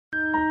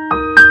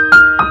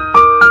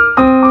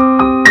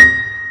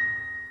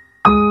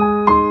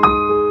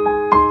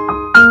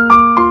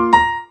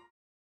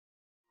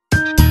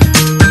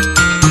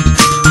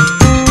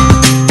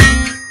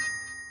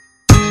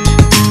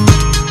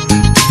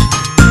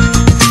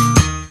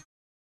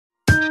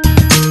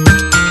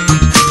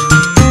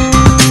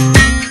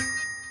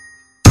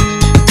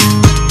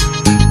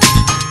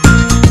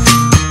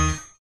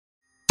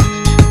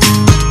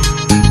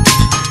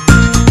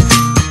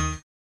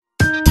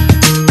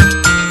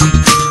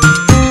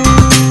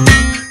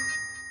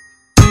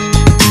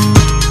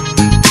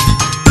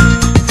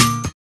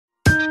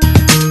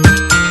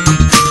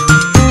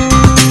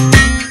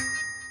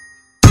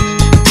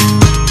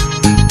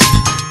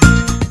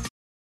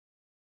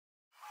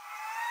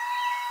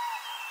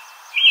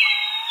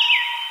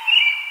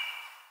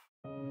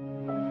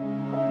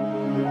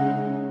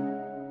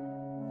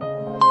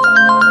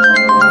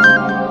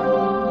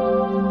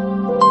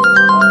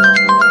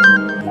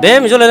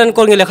Bem, jolanan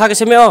kol ngile kha ke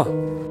semeo.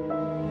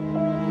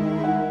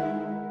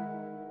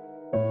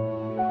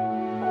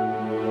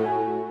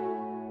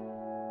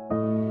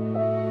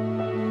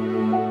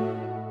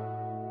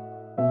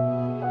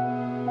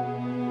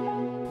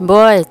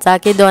 Boy,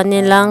 taki doan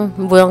lang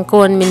buang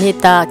kon min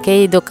hita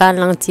ke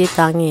dukan lang ci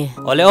tangi.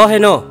 Ole oh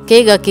heno.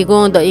 Ke ga ki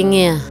gon do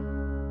inge.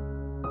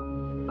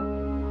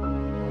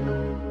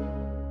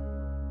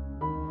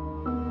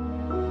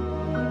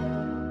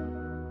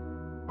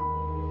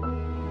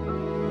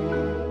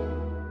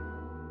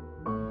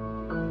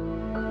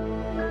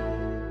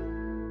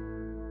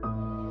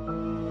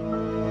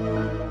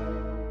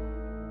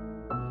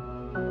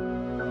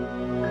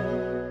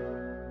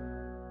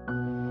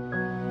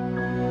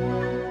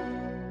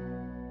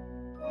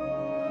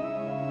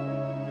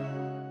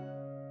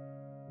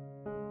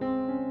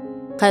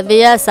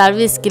 Khabia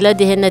service kila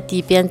di hena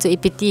ti pian chu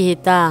ipiti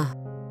hita.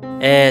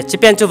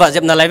 Cipian chu wa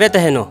jep na laive ta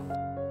heno.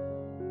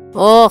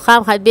 Oh,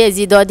 kham khabia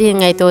ji do di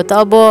ngai to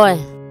to boy.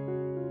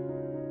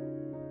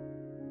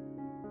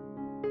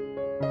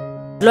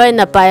 Loi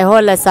na pai ho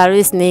la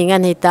service ni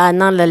ngan hita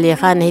nang la le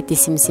khan hiti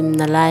sim sim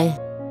na lai.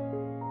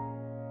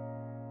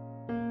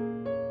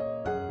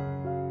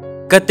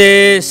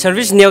 Kate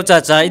service neu cha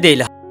cha idei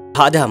la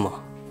ha da mo.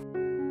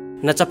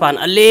 Na chapan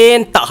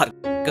alen ta hat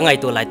ka ngai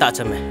to lai ta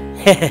chame.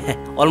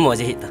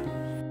 Almost hita.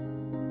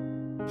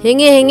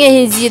 Hinge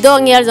hi do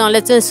ngiar jong le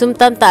chun sum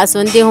tam ta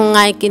sun di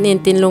hungai kin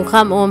tin lung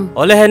kham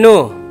Ole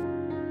henu.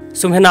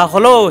 Sum hena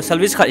kholo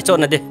service kha icho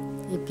na de.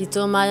 Ipi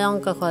cho ma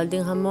yang ka khol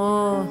ding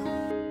hamo.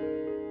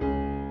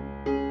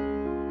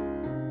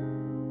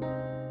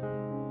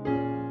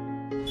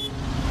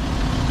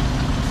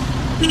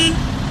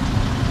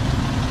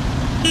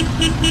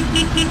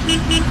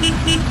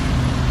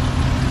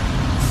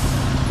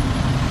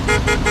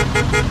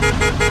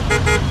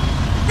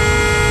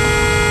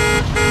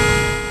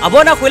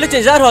 Abona khuile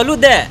chen jar holu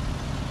de.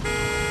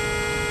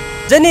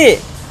 Jani,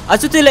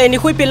 achuti le ni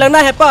khui pilang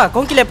na hepa,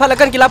 kong kile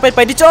phalakan kila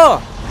pai di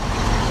cho.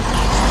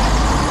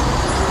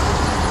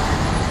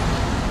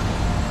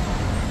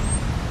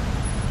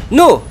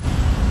 No.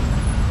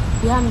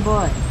 Yan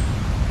boy.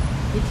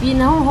 Ipi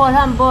na ho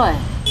ham boy.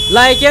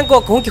 Lai kyang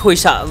ko kong ki khui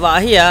sa wa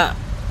hi ya.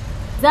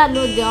 Za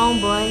lu de ong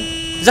boy.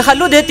 Zakhat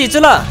lu de ti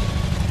chula.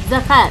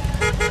 Zakhat.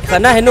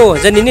 Kana henu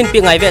jani nin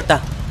pi ngai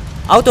veta.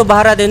 Auto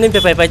bahara de nin pe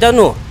pai ta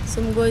no.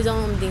 Sum goi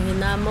jong ding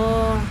hina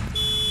mo.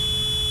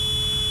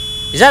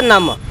 Zan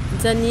nam.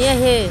 Zania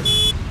he.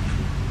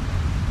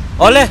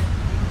 Ole.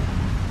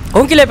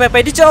 Kong kile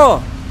pai di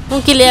cho. Kong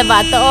kile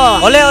ba to.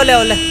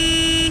 Ole.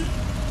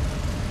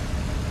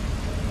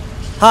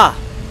 Ha.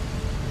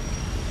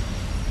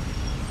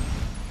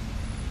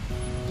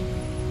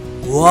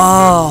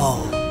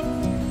 Wow.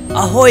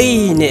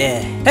 Ahoy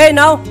ne. Hey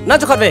now, na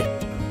chu khat ve.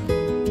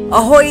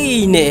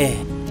 Ahoy ne.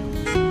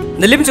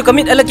 Nalim chu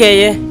kamit ala ke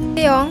ye.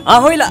 Yong.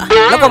 Ahoy la.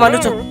 La ka manu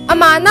chu.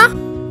 Amana.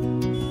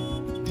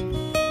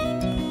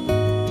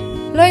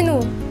 Loi nu.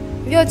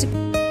 Yo chi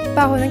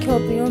pa ho na kho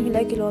pi yong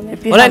hilai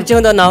kilometer. Ole chi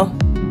hon now.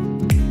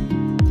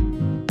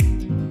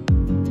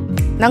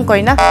 Nang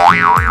koi na.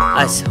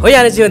 As, hoy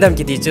ana chi hon dam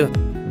ki ti chu.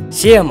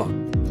 Siam.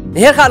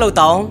 Ni kha lo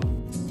taong.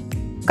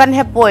 Kan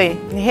he poi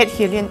ni het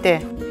hilin te.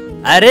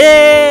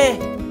 Are.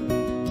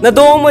 Na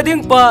do ma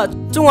ding pa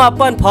chunga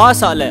pan pha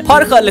sa le.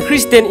 Phar kha le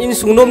Christian in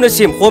sungnom na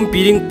sim khom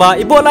piring pa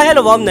ibola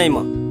helo wam nai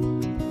ma.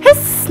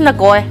 Hes na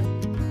koi.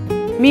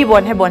 Mi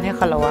bon he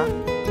khalawa.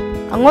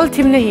 Angol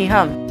thim ne hi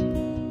ham.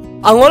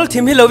 Angol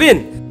thim hi lovin.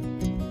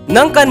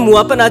 Nang kan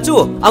mua pa na chu.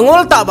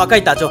 Angol ta ba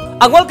kai ta chu.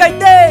 Angol kai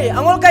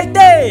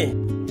te.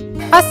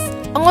 As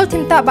angol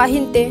thim ta ba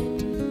hin te.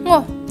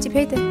 Ngo chi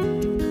phei te.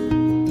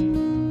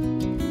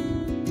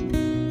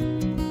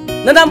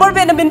 Na number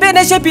be na bin be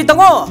na she pi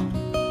tango.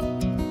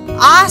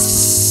 As.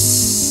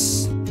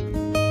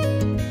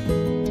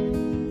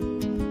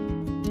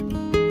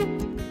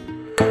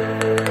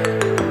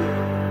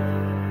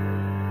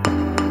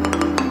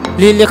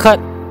 Lili khat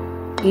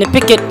ni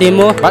piket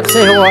demo bat se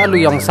ho alu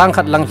yong sang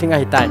khat lang singa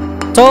hitai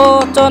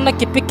cho na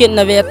ki piket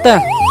na veta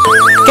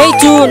kai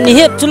chu ni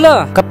het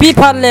chula ka pi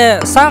phat le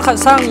sang khat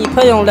sang ni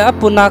phayong le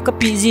apuna ka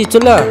pi ji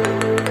chula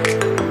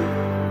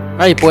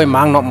ai poi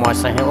mang no mo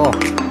sa he o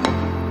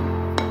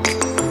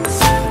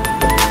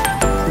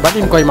bat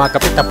im koi ma ka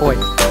pita poi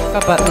ka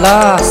bat la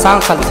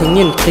sang khat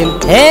thingin thin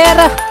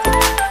hera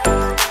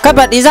ka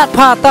bat izat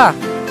pha ta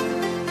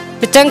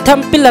ke chang tham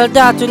pilal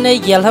da chu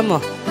nei gel hamo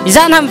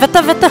izan ham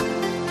veta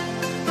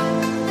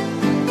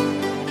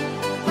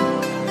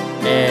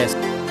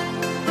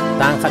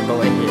sang khat bo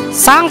he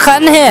sang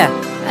khan he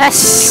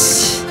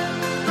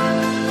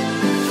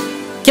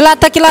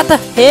kilata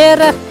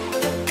hera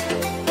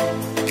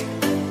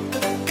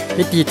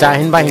piti cha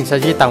hin ba hin sa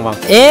ji tangwang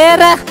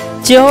era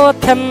chiho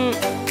them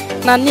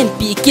nanin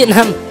pi kin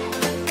ham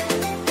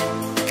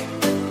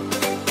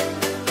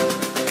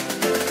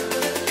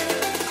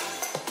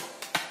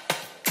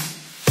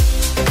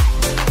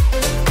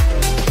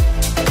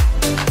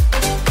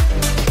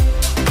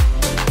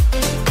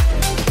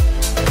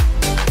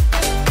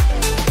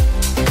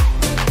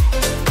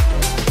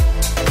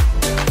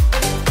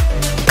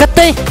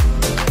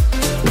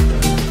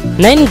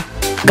Nên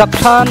gặp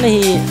thon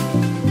thì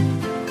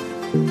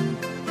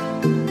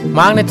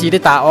mang này chỉ để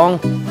tạ ong.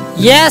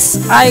 Yes,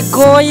 I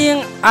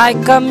going, I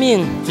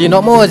coming. Chỉ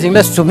nó mua chính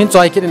là sum hin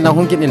choi kít in nào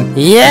không kít in.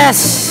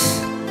 Yes.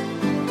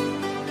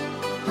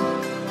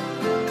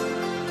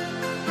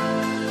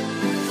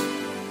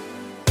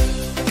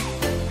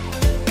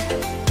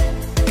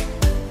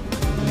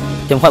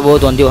 Tiệm khoai vô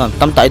tuần tiêu hả?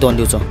 Tâm tại tuần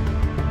tiêu rồi.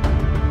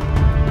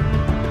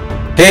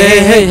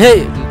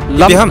 Hey.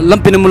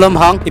 Lam pin mulam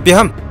hang.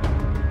 Ipiham.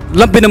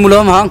 Lam pin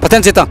mulam hang.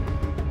 Paten sita.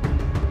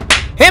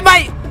 Hey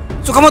bay.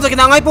 Su kamu tu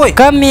kita ngai poi.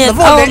 Kami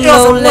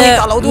tahu le.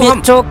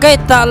 Mitro kai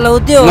tak lau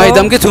dia. Ngai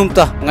dam ke thum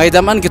ta. Ngai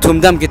dam an ke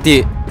thum dam ke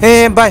ti.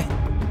 Hey bay.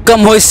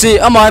 Kam hoi si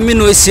ama min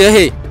noi si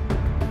he.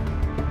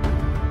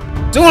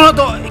 Chúng nó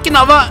to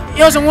kita ba.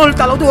 Yo sung ngol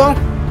ta lau tu hong.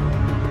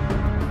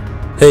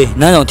 Hey,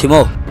 nãy giờ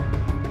Timo.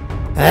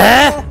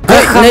 Nei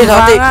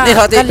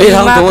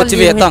thang tu chi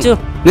ve tang.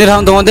 Nei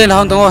thang tu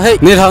hey.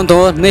 Nei thang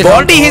tu.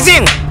 Body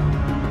hissing.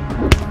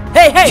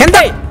 Hey.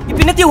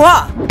 Ipin tiêu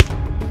ha.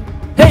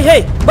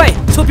 Hey, bay.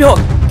 Supi ho.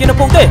 Kina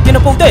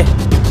pongte.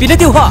 Pin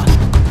tiêu ha.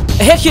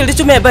 Head kill đi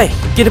chú mẹ bay.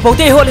 Kina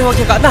pongte ho le ho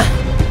ke ka na.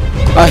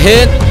 A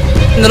head.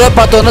 Nara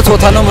pato na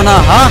chotha no mana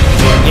ha.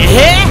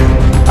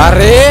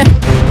 Are.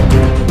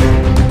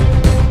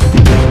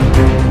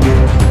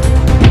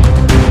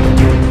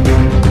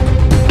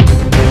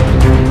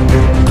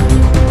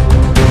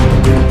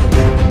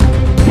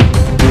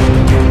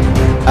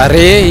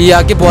 Are,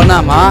 iya ke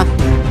bona ma.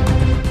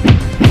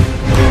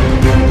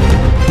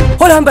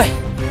 Hola bay.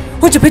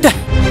 Hun chupita.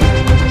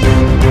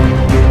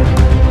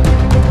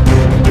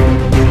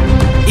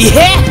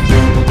 Ihe.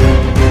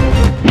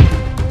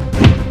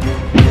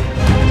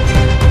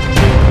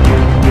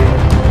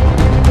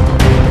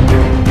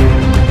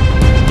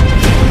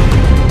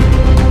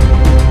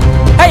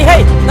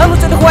 Hey, nang lu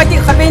tu kuai ti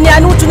khape ni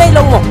anu tu nei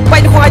long mo.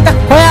 Bai kuai ta.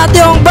 Hoi ati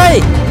ong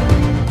bay.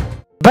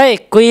 Bay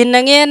kui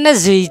na nghe na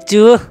zui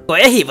chu.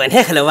 Koi hi ban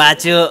he khalawa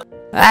chu.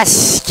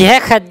 Ash ke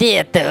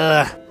khadi tu.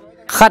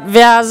 Khat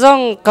via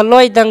zong ka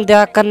loi dang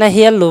dia kana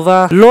hial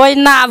luwa. Loi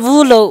na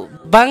vu lo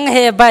bang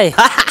he bay.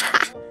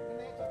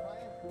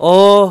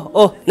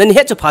 Oh, nani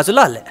he chu pha chu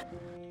la le.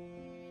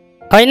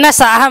 Hoi na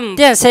sa ham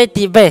tian sei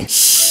ti bay.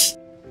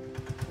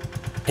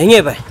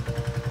 Henge bay.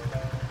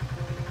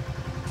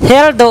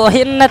 Hel do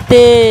hin na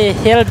te.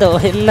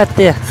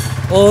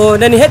 Oh,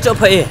 nani he chu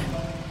pha e.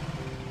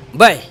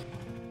 Bay.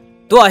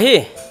 Tua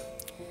hi.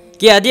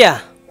 Kia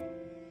dia.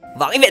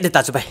 Wang iwe de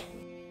ta chu bay.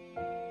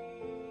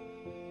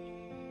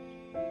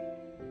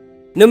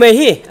 Nume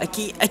hi,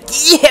 aki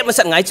he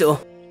masak ngai chu.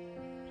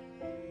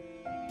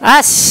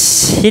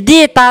 Ash,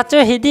 hidi ta chu.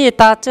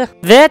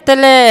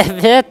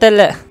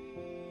 Vetele.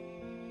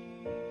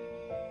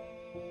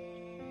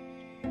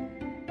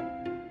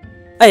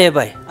 Ay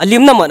bay,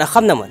 alim na mo na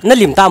kham na mo, na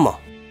lim ta mo.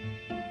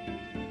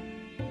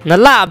 Na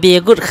la bi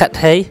gut khat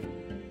hai.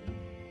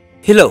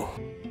 Hello.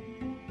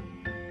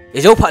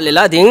 Ijo pha le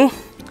la ding.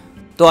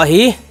 Tua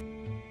hi.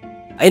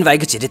 Ain vai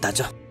ge chi de ta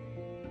chu.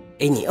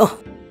 Ai ni o.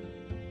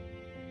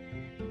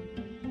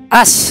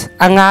 Ash,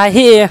 anga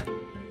hi.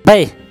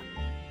 Bay.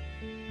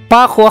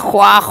 Pa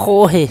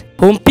khwa he.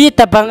 Humpi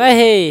ta bang a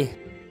he.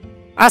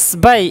 As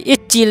bay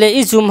ichile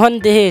izum hon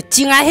de he.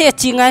 Chinga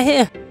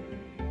he.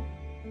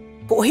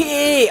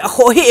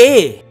 Ho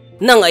he.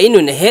 Nang ai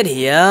nu ne he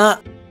ya.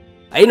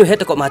 Ai nu he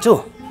ta ko ma chu.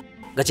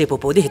 Ga che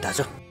popo de ta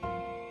chu.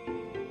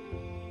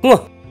 Ngo.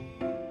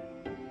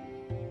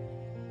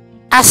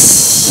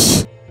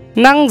 Ash.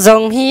 Nang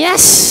zong hi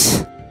ash.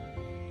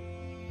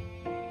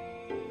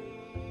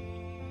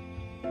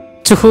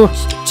 Chu.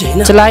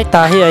 Chlai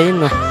ta hi ai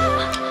no.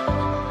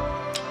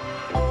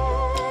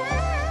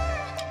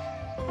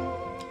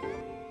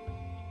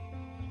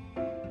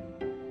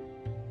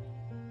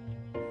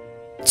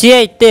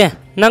 Chia te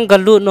nang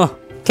galut no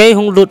kei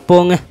hung lut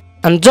pong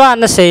an jwa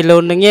na sei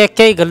lo na nge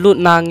kei galut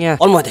na nge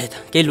On mo de ta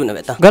ke lu na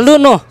beta.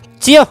 galut no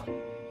chia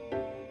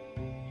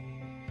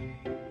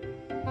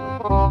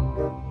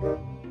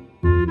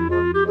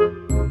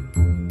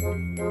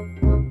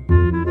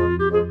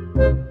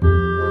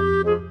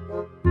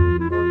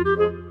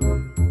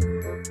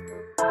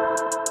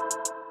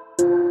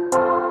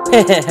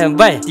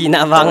Bay, di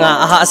na vanga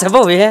aha sa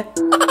bo we.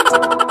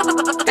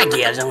 Ka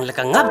ge rong la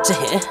ka ngap che.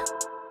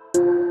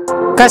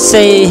 ka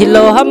sei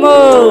hello hamo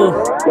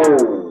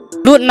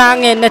lut na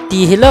nge na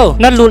ti hello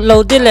na lut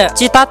lo de le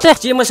chi ta te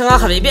Chi ma sanga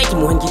khare be ki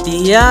mo han ki ti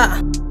ya.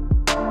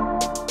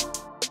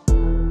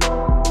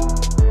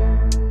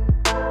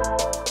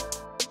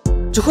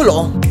 Chu ko lo.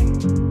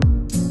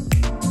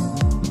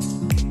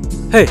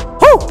 Hey,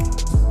 ho.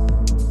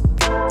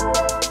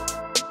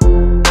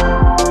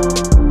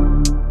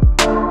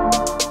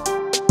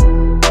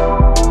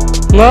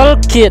 ngol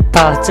kiet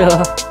ta cho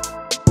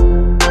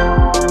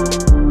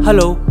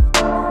Hello.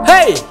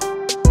 Hey.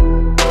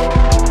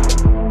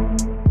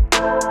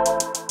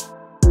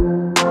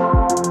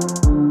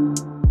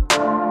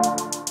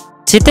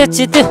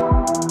 chite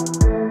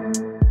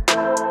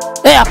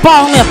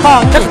apa ni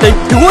Chắc đi,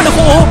 đừng có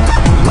khổ.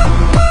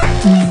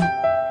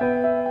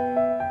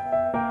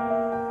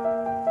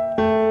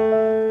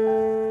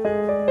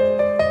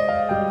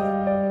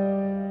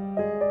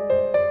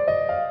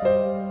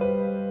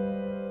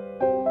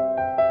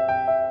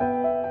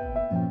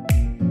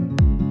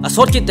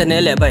 sort kit ne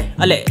le bai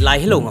ale lai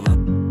hi lo ngama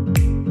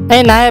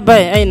ai nai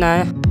bai ai nai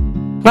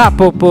nga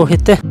po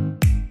hite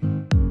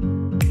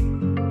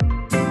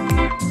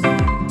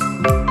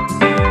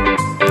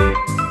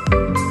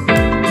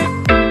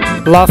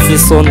love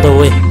is on the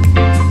way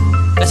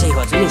ka sei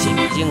ho chini si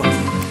jing ma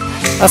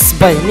as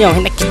bai ni ang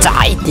na ki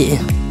chai ti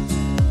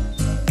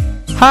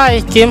hi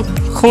Kim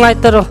khungai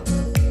taro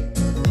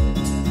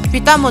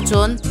pita mo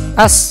chun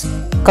as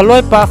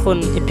kaloi pa khun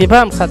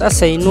ipibam khat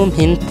asai num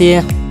hin ti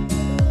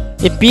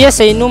ipia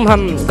sei num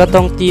ham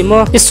gatong ti mo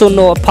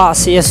isuno pha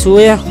si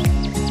asuya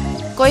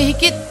koi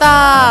hikita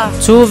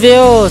chu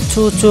veo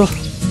chu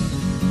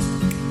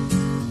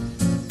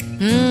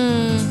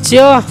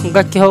chio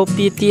ga ki ho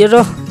pi ti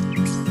ro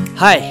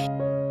hai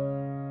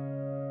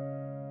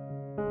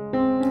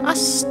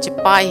as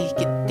chipai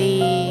hikiti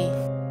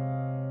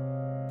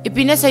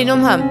ipina sei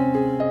num ham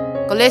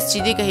college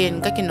chidi ka hin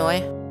ka kinoi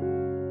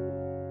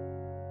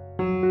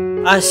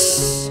as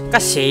ka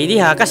sei di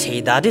ha ka sei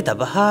da di ta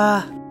ba ha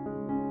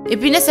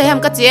ipina sei ham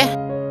ka che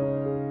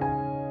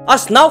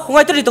as now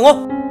khungai tari tongo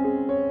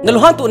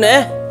naluhan tu ne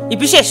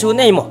ipise su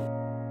ne mo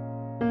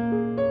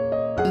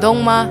dong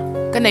ma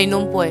ka nei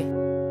num poi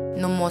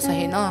num mo sa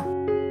hin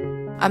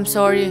I'm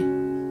sorry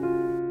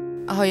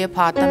ahoy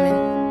pha tamen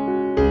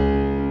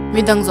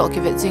midang zo ki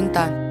vet jing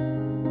tan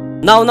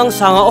now nang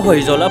sanga hoi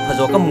zo la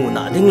phajo ka mu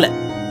na ding le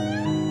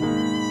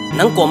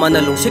nang ko ma na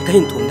lung sit ka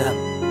hin thum da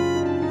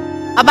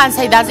aban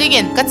sai da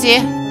jingen ka che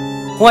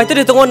khungai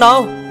tari tongo now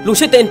lung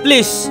sit in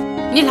please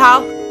nil hao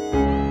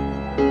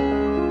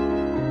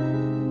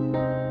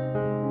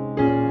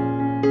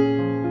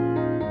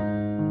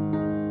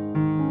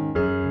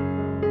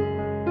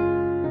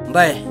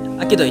bai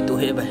akidoi tu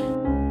he bai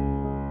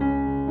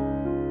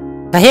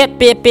na het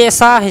pe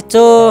sa he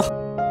chu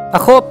a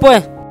kho poi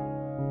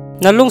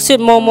na lung sit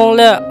mong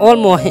le ol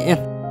mo he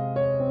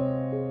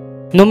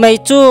nu mai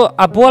chu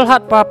a bol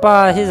hat pa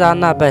hi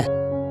zana bai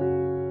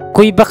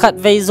kui bakhat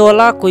vei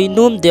zola kui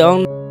num de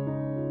ong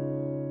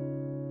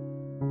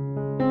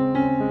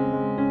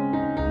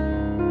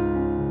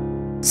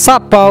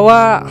sapawa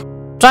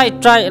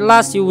try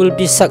last you will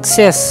be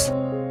success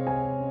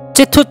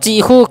chithu chi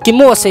hu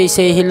kimo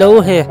sei hello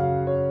he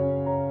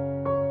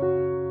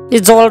i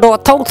zol do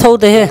thau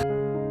de he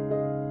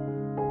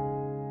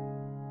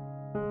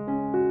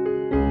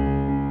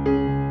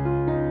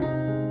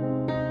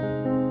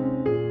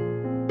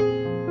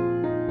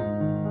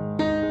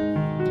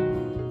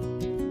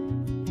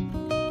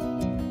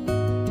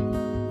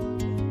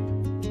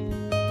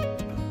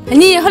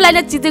Ani holai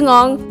na chiti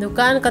ngong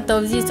dukan ka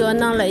tawji chu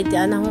anang la iti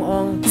anang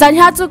ong zan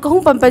ha chu ka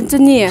hung pan chu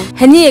ni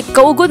hani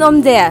ka ugun om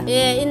de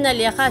inna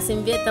lekha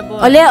simbe ta bo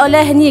ole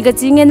hani ga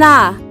chinge na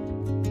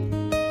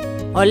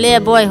ole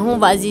boy hung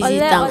ba ji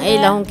tang ei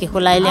la hung ki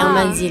khulai leng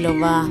man ji lo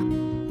ba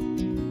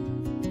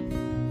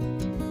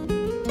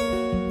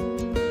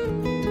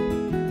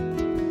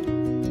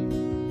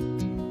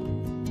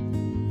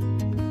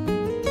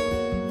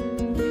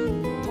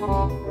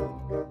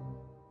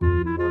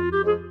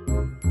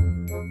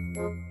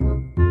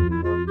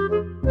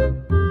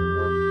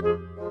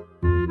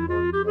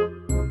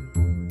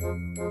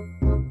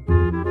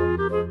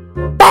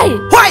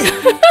Hoài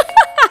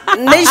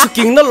Nấy sự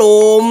kinh nó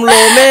lồm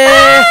mê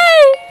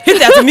Hết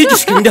lẽ cho mi cái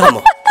sự kinh đi hả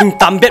mà Hình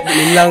tạm biệt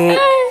mình lăng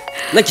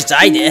Nó chỉ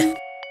trái để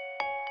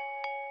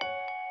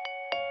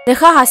để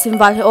khá hà sim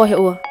vào hệ ô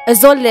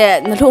rồi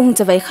lệ nó lung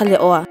cho vậy khá lệ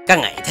ô Các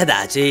ngày thế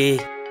đã chứ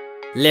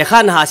Lệ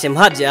khá hà sim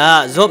hát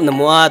dạ Dộp nà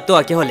mua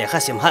tôi kêu lệ khá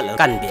sim hát là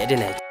căn biệt đi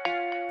này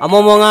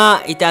Mong mong á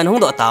Ý tàn hông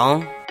độ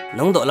tàu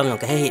Nông độ làm lòng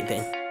cái hệ hệ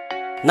bệnh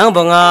Nang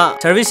bang á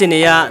Service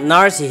này á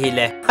Nurse hi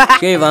lệ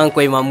Cái vang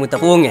quay mà mù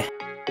tập uống nghe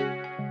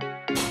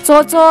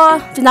cho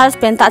chỉ nói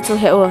spend ta chú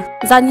hiểu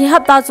rằng hi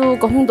hấp ta chú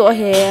có hung độ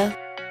hè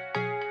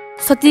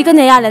sau tí cái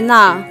này à lên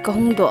na có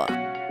hung độ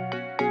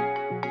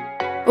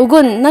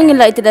ugun năng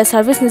lại từ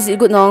service này gì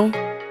good nong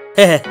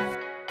he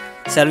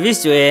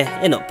service chú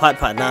eno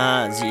phát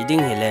na gì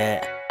đinh hi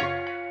lệ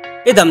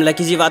idam là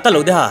cái gì vậy ta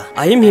lâu đấy ha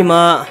ahim hi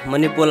ma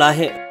manipula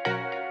he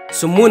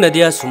sumu na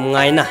dia sum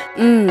ngai na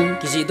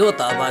cái gì đó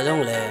ta ba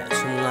jong lệ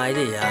sum ngai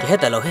đi ya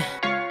hết ta lâu he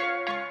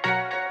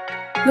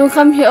luôn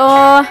không hiểu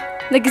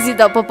那个是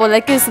到婆婆来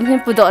给什么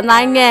不到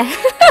难嘅，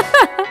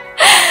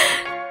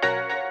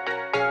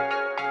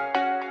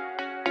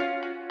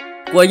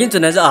我已经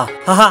准备着啊，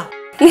哈哈，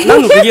那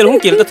你个月红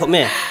给了个头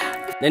咩？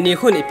那你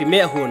混一边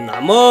咩混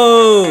那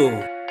么？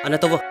安那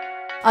多不？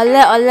好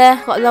嘞，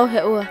我老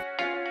黑我。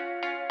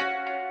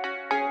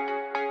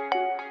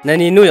那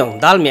你弄用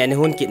大面你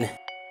混给呢？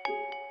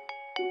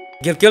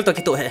叫到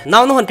几多嘿？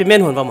那混边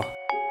面混吧嘛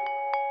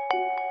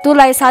？tu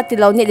lai sa ti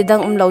lo ni le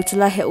dang lo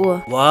chula he u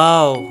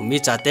wow mi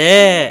cha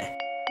te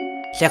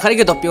se khari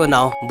ke topio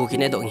now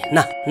bukine do ngi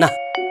na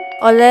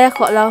ole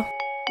kho lo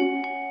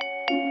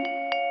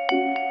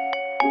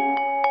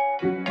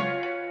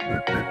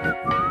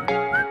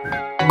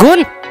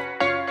gun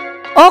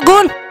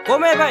gun ko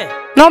me bai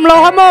nom lo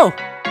hamo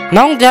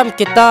nong jam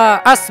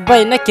kita as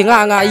bai na kinga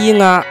nga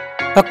yinga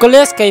ka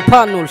college kai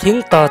pha nu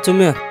hing ta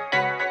chume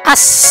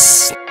as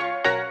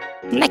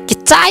na ki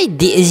chai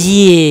di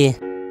ji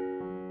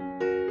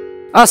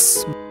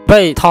as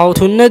bai thau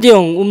thun na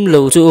diong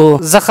lo chu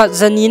zakhat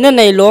zani na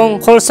nei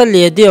long khol sa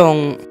le diong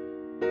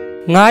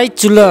ngai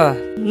chula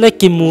na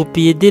ki mu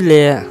pi di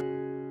le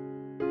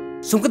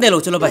sung ka ne lo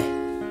chulo bai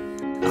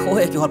a kho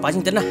he ki hol pa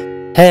jing ten na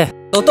he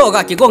to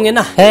ga ki gong yen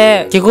na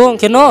he ki gong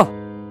ki no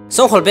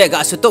song hol be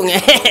ga su to nge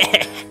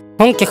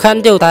hong ki khan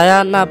deu ta ya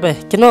na bai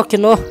ki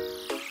no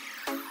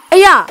哎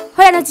呀，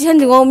后来那几天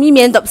的我米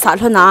面都杀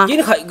了呢。 in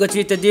khai ga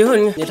chi te di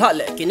hun ni tha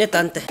le ki ne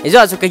tan te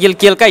ja su ka gil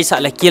kiel kai sa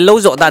le kiel lo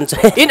zo dan che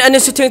in an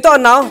su thing to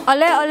now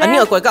ole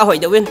ani ko ka hoi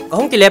de win ko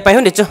hong ki le pai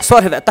hun de chu so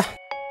he ta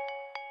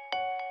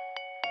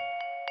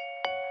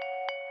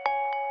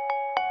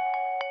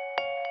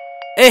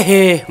he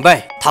bai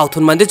thau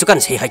thun man de chu kan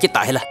sei ha ki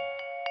ta hela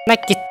na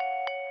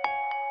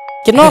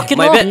ki no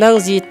nang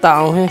ji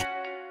tao he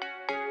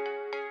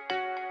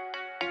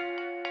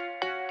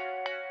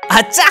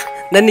acha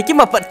nani ki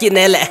ma pat ki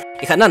ne le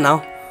I khana now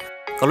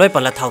ko loi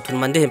pala thau thun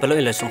man de palo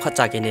ile sum kha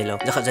cha ke ne lo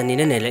ja kha jani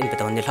ne ne le in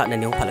peton ni hla na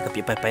ni ho phala ka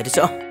pi pai pai de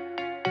cho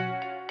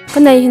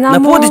cái này na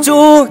po de chu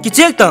ki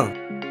chek tang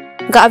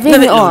gạ về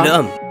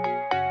nữa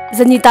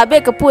giờ ni ta biết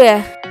cái bụi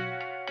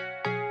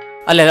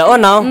ale la o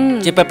now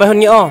chi pai pai hun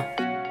ni o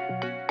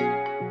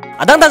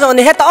adang ta zo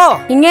ni he ta o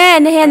nghe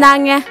này he na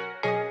nghe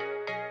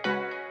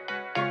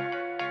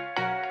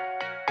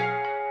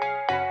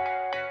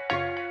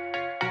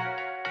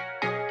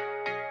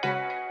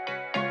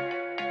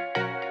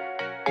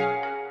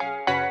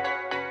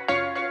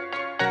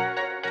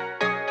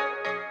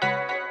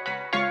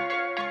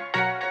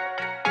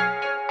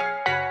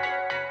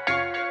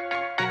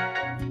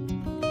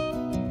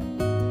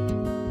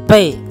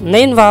bai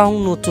nein wa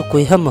hong nu chu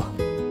kui ham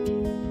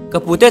ka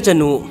pute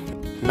chanu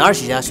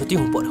nurse ya suti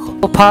hum por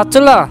kho pha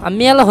chula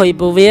amiala hoi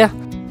bu ve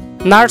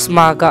nurse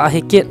ma ga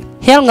hikit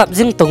hel ngap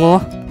jing tongo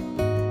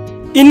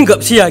in gap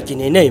sia ki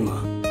ne nei ma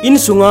in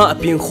sunga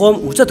aping khom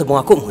u cha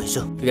thwa ko moi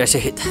so ya se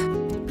hit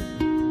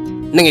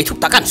nang thuk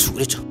ta kan su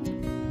re cho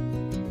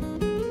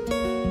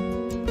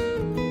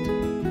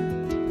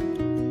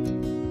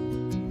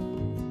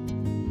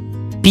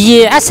bie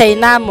a sei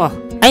na mo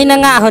ai na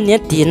nga hon ye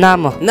ti na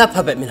mo na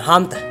pha be min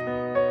ham ta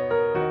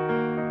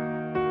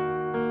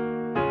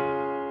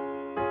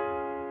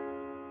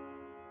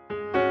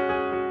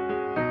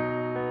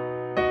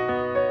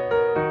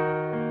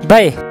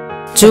bai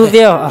chu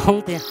veo a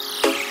hong te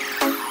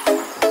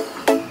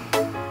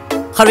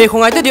khare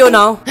khongai te dio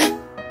now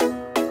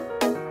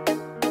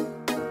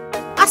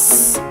as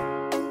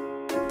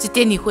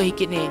chite ni khoi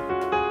ki ne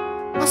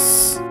as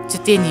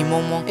chite ni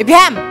momo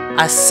Bgm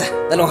as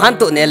dalong han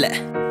tu ne le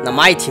na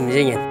mai thim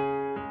jeng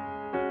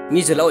mi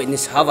zu lo in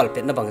sawal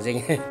pet na bang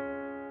jeng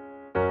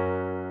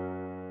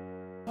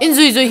in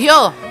zui hio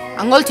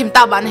angol thim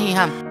ta ban hi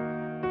ham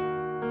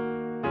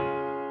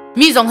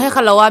mi zong he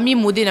khalawa mi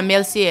mudi na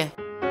mel si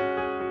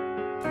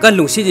kan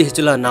lung si ji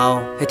chula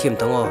now he thim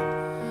tango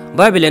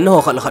bible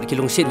no khat khat ki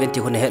lung si ven ti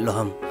hun he lo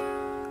ham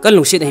kan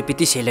lung si hi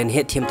piti selen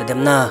he thim ta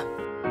dem na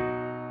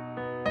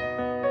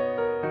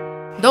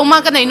do ma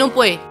ka nei no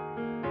poi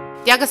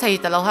ya ka sai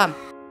ta lo ham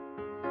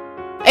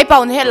ai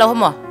paun he lo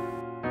ham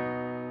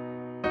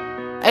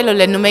ai lo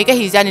len no mai ka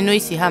hi jan ni noi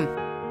si ham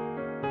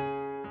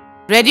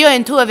radio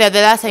and two ave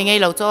da sai ngai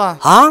lo cho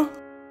ha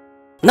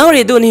nang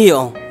redu ni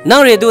ong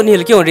nang redu ni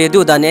le kyong redu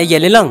da ne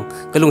yele lang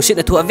ka lung si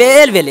na thu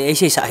vel vel ai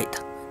sei sa hi ta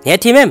ne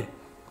thim em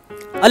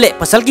ale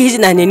pasal ki hi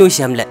na ne noi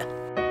si ham le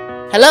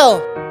hello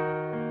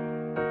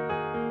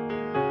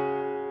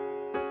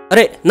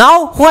are now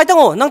huai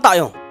tango nang ta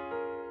yong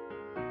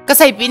ka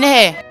sai pi ne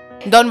he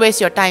don't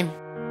waste your time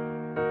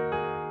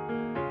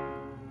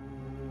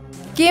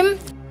Kim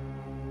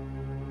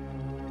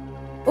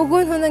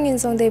ugun hunang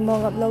insong day mo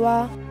ngap lawa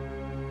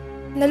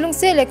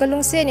nalungse le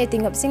kalungse ni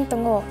tingap sing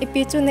tango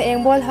ipichu na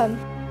eng bol ham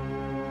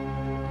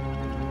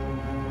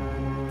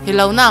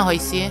hello na hoi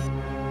si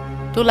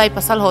tu lai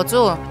pasal ho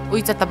chu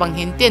ui cha tabang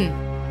hin tin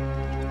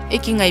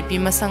eki ngai pi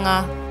masanga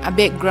a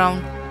background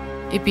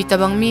ipi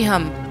tabang mi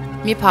ham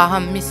mi pha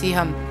ham mi si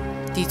ham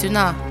ti chu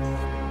na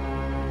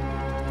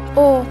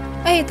o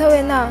ai thawe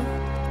na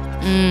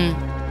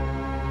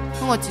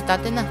ngo chi ta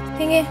te na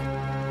hinge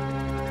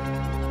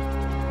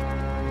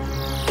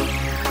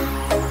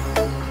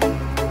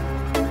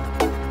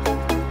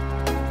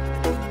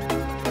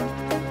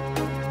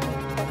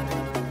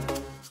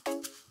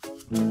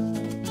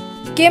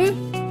Kim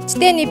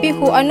steni pi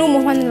hu anu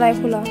mohan lai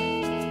khula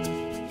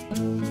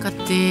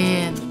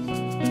katen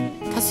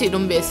thasi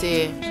dum be se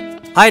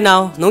hi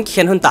now nong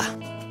khen hun ta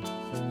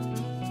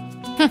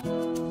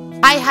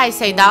hai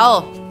sai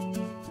dao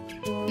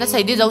na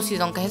sai di zo si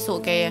jong ka so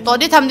ke to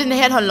di tham din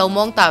he hon lo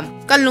mong tam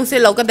kan lung se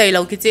lo ka dai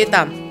lo ki che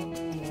tam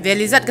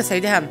velizat ka sai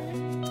de ham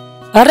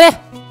are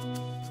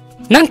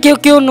nang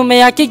kêu nu me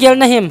ya ki gel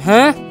na him ha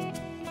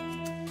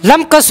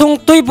lam ka sung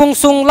tui bung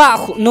sung la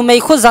nu mei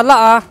khu zala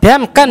a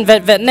bem kan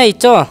vet nei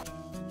cho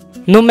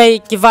nu mei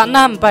ki va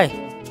nam pai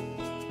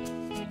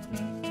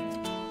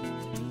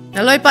na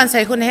loi pan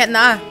sai khun het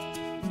na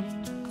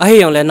a hi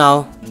yong le now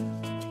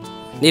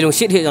ni lung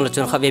sit hi jong la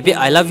chon kha be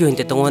I love you hin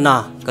te tong na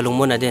ka lung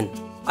mo na den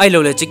ai lo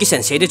le chi ki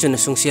sen se de chon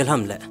sung sial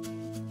ham le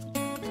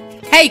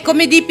hey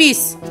comedy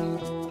piece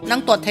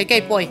nang tot thai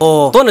kai poi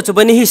ô tôi là chú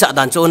bên hi sa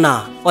đàn chỗ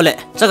na ô lệ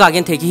chắc cả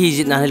gen thấy cái hi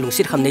dịch na lùng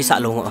xít khăm đấy sa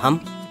lùng hâm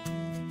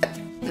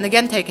na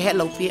gen thai ka het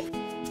lo pi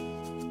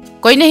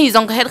koi ne hi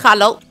zong ka het kha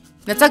lo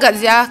na chaga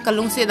zia ka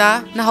lung se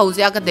da na hau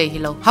zia ka dei hi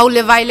lo hau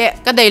le vai le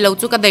ka dei lo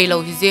chu ka dei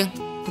lo hi jing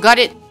got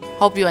it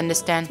hope you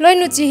understand loi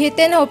nu chi hi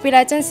ten ho pi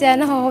lai chan sia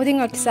na ho ding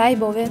ak sai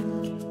bo ve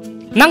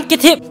nang ki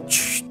thip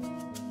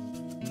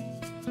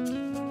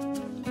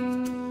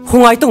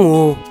không ai tung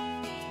ngô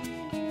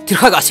thì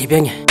khác cả gì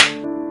bên nhỉ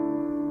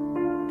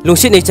lùng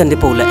xít này chân đi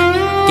bầu lệ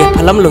kẹp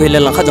phá lắm lôi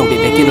lên là khác dòng bị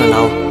bé kia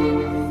nào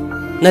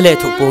nó lệ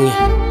thuộc bông nhỉ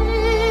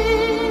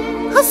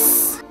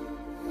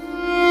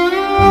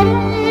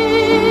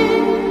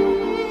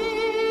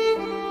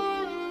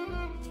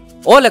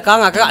ô là cá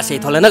ngà cá sấy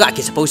thôi là nó gạt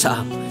kia sẽ bầu sao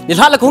nhìn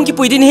hát là cũng kịp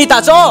bùi đi hi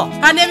ta cho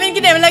anh em mình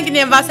cái này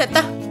là va set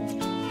ta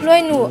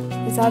loi nu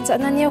za cha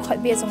na neo khat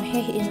be jong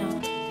he hi na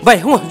vậy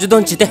không chú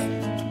đón chị thế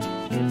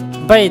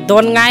vậy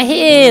đồn ngay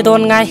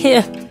hi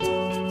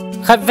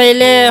khát về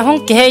le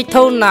không kể hay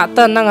thâu nã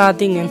ta năng à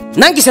tiếng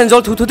nang cái sân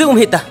gió thu thế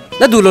hít ta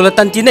nó đủ là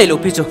tan tin này lộ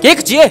pi cho cái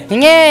gì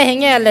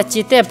nghe là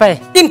chỉ thế vậy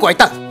tin quậy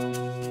ta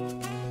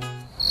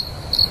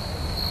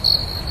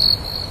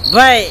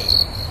vậy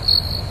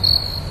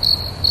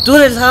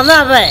tôi làm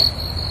na vậy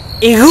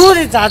igu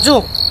đi trả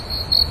chú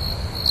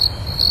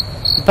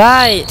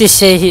vậy thì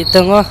sẽ hít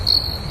tung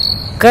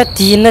cái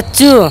tin nó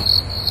chú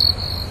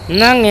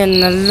năng nghe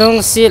nó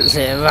lung xịt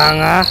lệ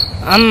vàng á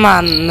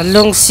aman nó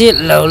lung xịt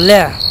lâu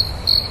lệ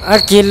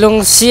aki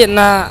lung xịt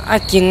na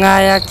aki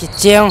ngay aki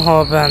cheng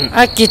hồ ban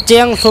aki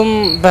cheng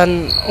sum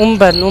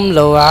ban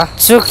lâu á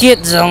chú kiết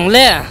rong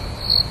lệ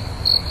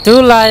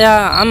tu lại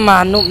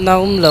aman na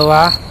lâu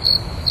á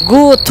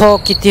gu thọ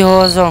kiti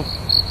hồ rong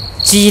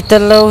chỉ ta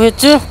lâu hết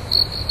chứ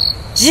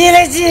chỉ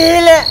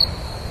lệ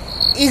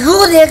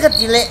igu de cái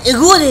gì lệ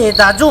igu de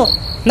ta chú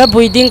na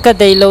bui ding cái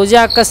đầy lâu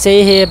ra cái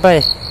xe hè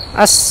bay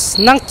as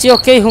nang chiêu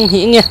cây hung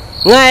hỉ nghe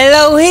ngày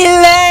lâu hi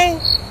lên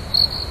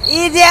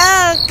ý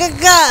dia cái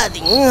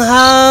đỉnh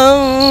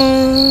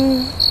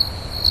hằng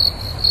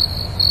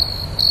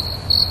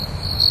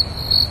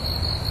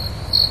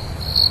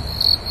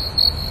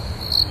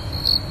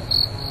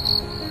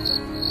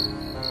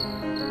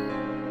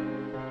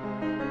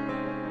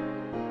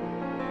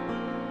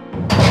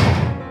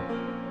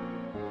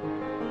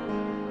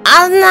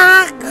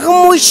Ana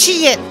como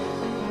shit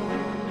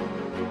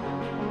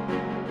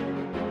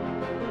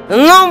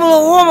Nom lo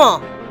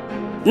womo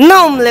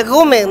nom le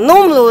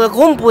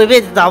kom bui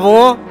be ta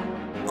bo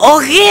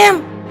okay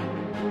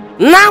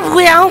na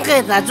bui ang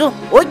ke ta chu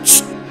oi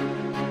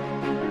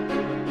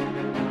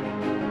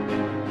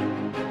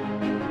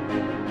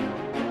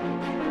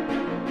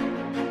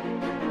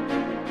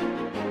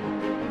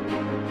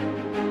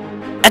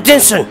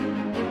attention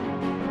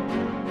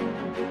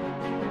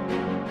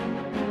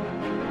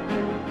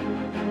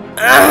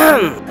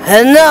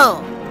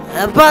hello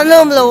apa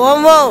nom lo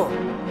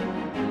womo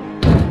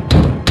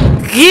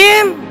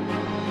Kim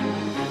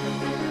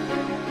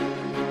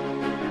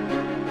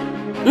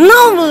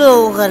Nông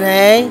lù cái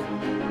này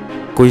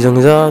Cô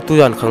rằng ra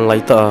tôi ăn khăn lấy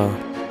ta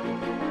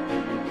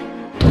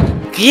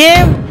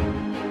Kim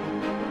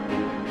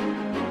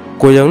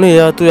Cô rằng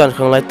này tôi ăn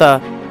khăn lấy ta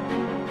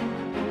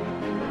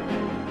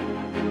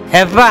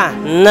Hepa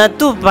na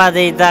tu pa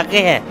de ta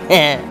ke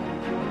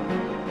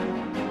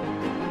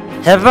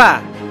Hepa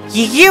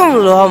ki kim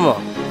lo mo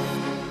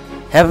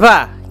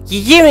Hepa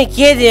ki kim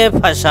ke de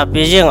pa sa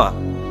pe jing a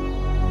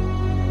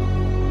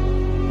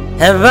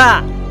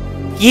Hepa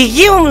ki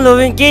kim lo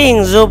bin ke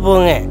ing zo po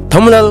nge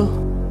Thamlal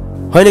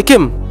Hai ne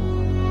kim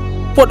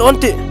Pot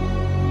onti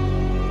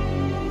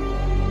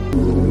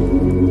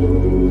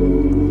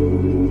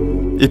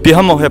Ipi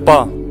hamo hepa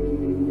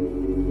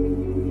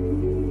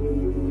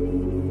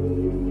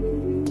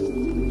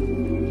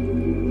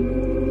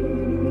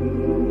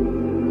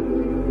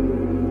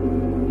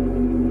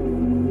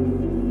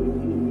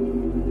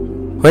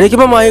Hai ne kim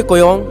mai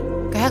koyong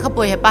cái khác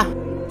bồi hẹp à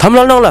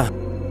Thamlal nong la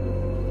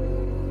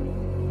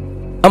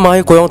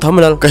Amai koyong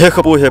thamlal kahe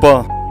khabu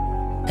hepa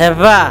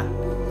Hepa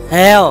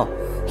heo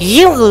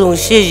kim ko long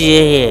se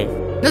je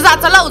nó ra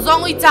cho lâu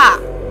zong ui cha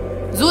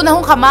dù nó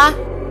không khăm à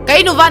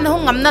cái nu van nó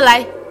không ngắm nó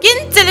lại kín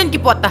chơi lên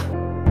kịp ta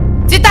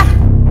chết ta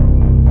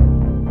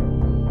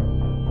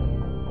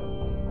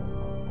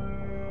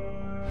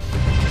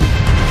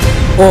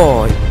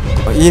Oi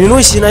ini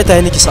noi sinai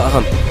tai ni kisa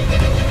ham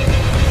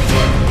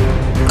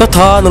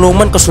Katha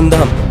nalongman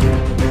kasundam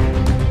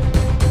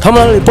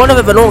Thamlal ipona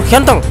ve no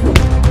khentang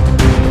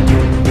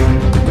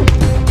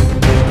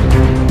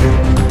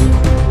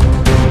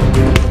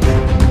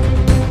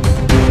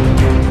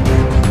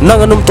Nang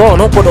anum to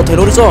no pot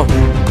othelo ri cho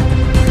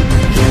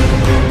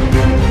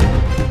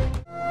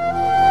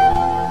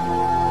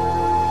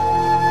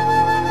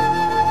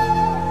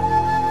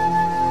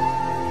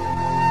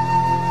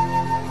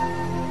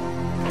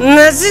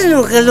Na zinu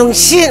ka long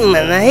shit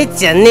ma na he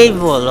chan nei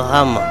bo lo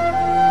ha ma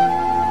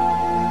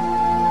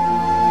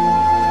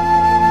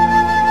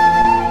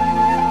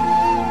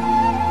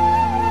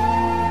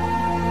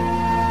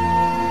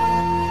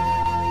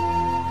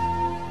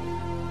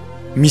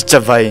mi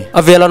chavai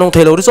avela nong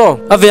thelo ri so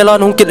avela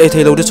nong kit ai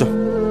thelo ri so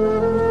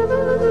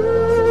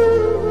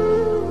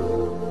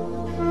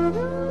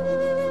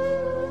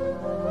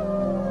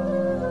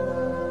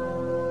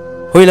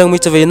hoi lang mi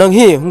chavai nang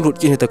hi hung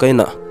rut ki ta kai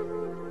na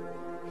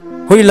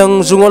hoi lang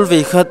zungol ve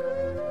khat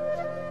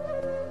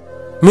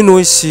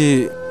minoi si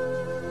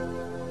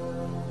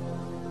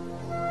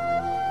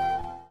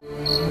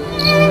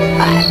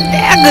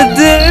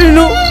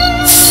no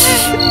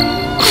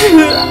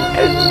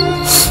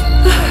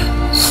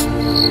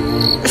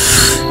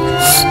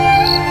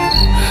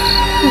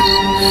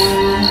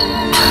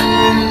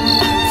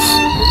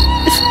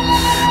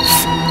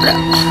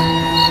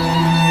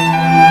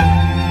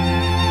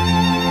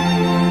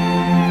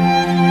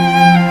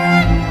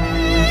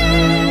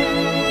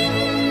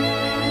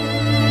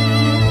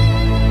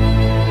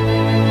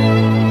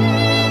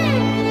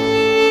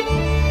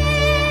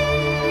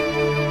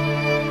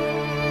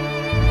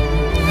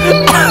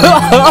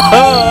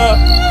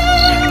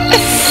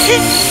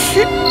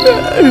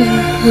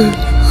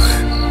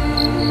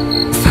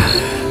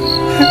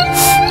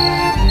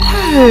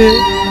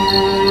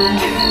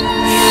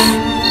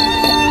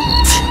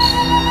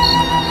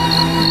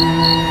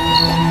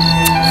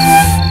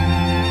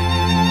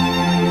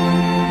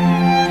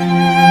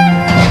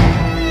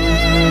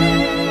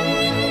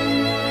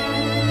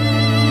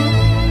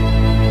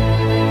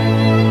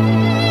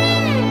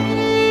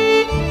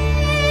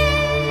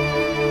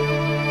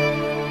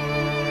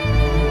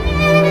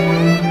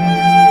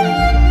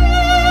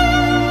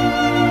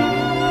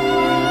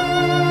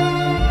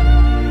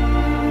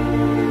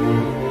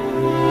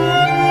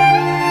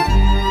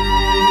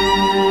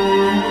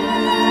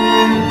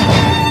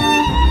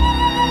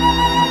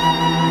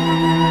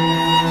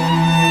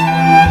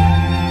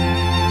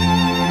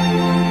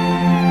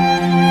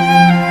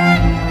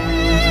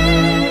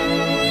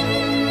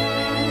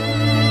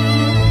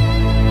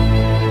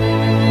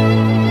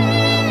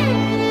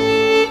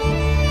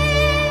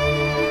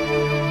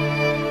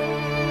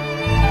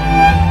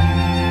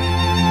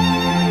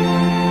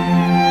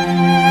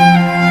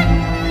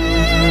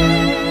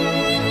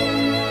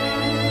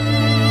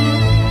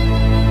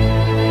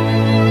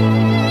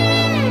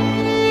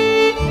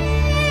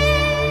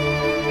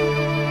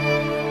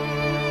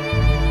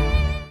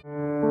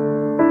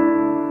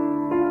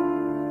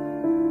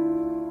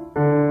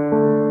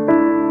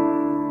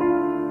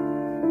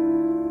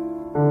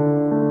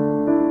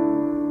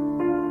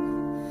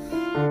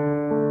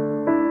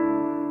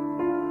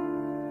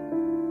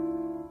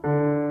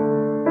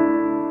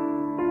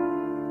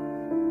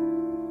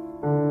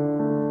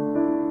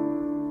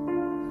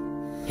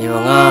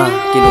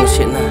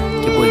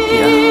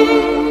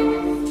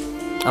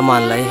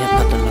aman lai he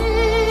patalo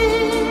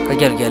ka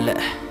gel gel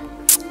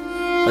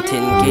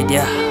pathin ke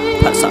dia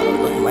phasa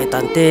lo mai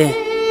tante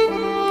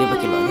ke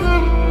bakilo na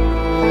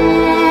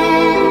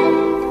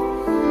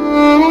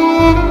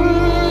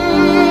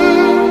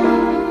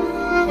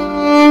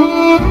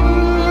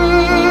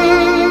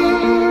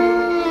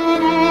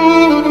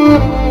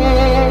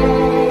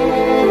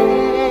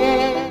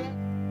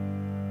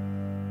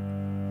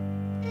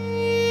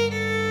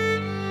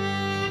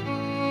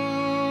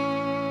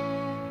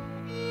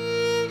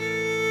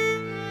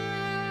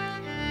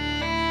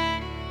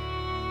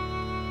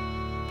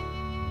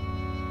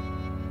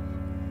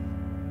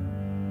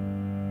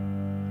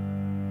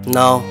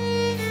now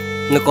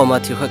nó có mà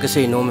thiếu cái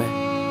gì nữa mẹ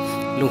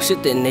lung sit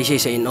tên này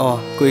sẽ nó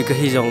coi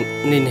cái dòng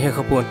nên hay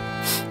khắp buồn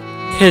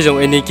hay dòng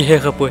anh ấy kia hay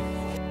khắp buồn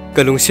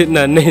cái lung sit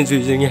là nên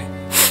gì gì nghe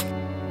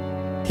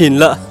hình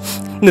lạ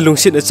nên lung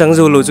sit là trắng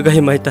rồi lối cho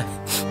cái mai ta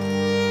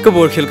cái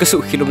bồn khil cái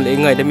sự khil lum lệ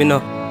ngày đấy mình nó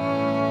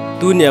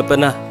tu nia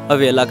pana à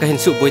về là cái hình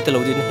sự bồi ta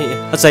lâu đi này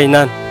à chạy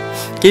nan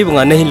cái bông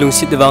anh này lung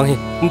sit để vang hi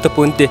không tập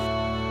buồn tê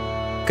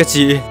cái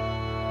gì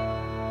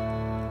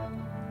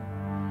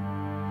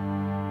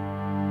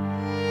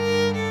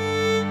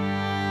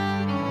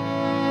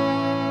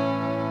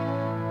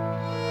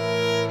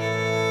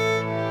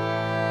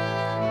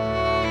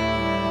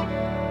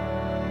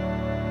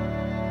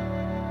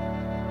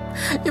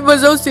Iba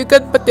zo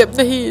sikat patep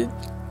na hi.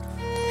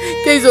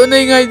 Kay zo na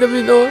ngay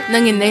dami no.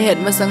 Nangin na head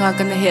masanga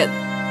ka na head.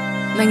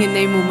 Nangin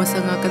na mo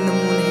masanga ka na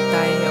muna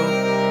hitay yaw.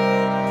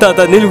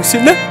 Tata ni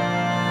lungsin na.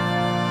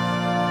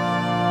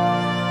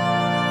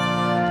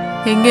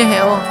 Hinge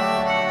heo.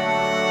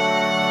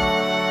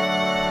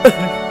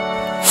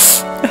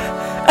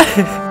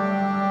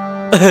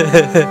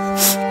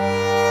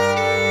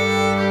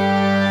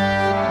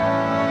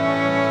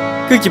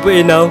 Cứ chỉ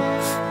bởi nào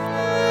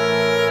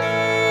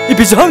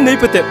Ipi saham nahi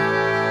patep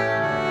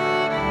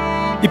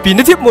Ipi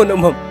na thiếp môn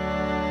âm hầm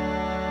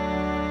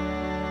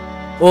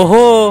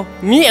Oho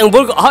Mi ang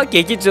bol ko aha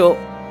kaya kitso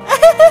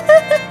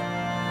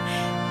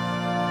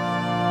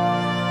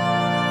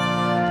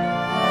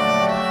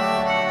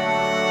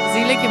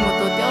Zile ki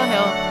muto teo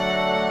heo.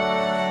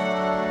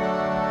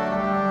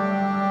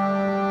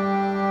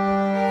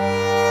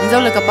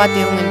 Inzaw le kapati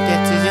hongin kaya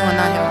chijing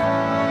wana heo.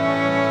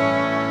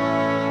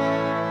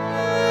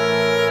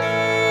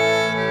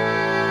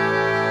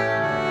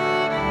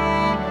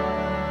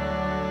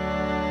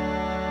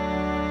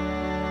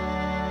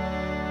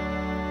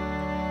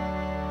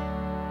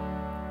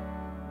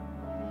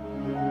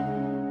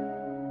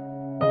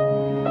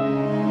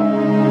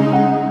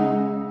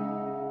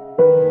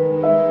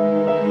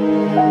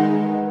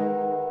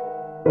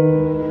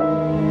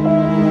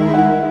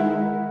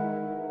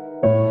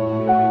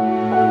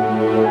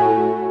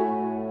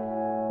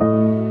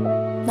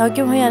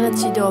 kim hoya na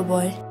chi do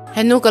boy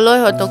henu kaloi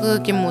ho to ka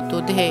kim mutu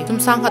de he tum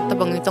sang khat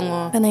tabang ni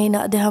tongo kanai na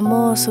de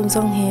hamo sum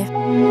song he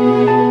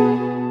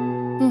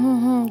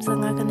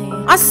zanga kanai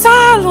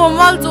asal ho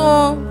mal jo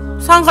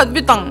sang khat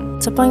bitang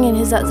chapangin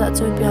he za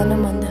chu piano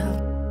man de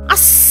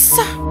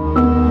asa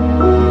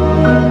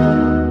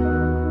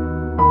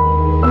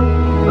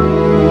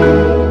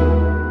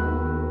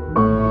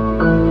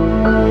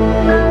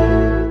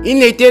in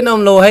nei te nom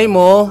lo hai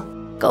mo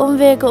ka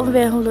ve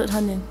hong lut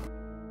hanin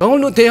kong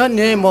lu te han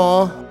he mo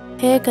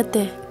he ka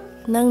te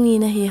nang ni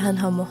na hi han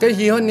hamo ka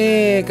hi hon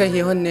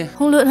ne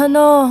hong lut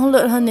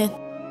hanin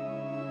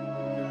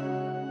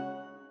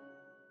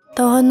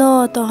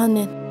to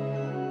hanin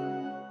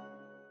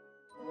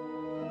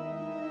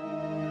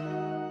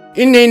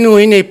in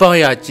nei pa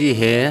ya chi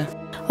he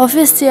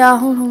office tia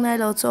hong nai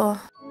lo cho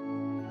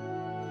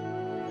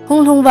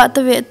hong wa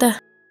ta ve ta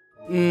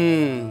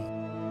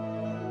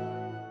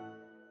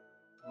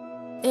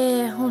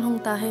hong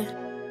ta he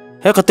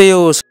he ka te yo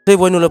se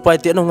boy nu la pai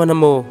te no ngana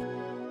mo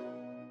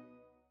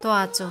to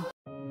a cho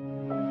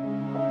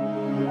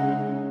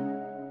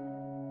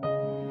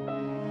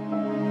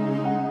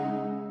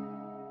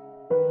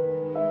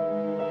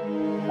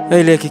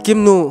ei le ki kim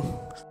nu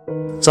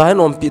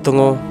chain om pi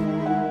tongo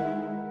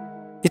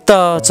ita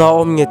cha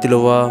om nge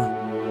tilowa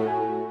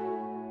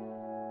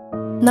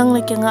nang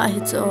le ke nga hi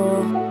cho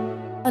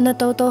ana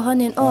to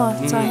hanin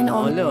cha hin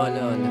om ole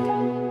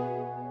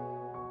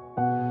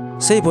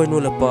sei boy nu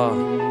la pa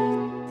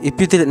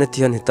ipitel na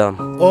tian hitam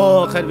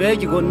khat ve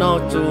ki go naw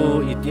chu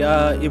itia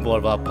I bol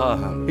ba pha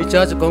ha I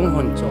cha chu kong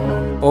hon cho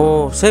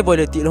sei boy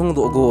le ti long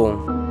do go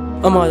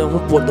ama yang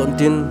pot don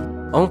tin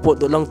ang pot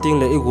do lang ting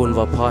le I gon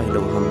wa pha hi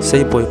lo ham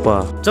sei boy pa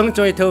chang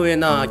choi tho we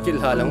na kil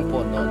ha lang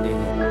pot no ni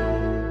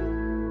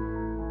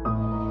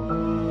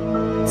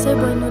sei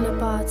boy nu le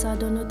pa cha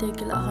do no te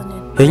kila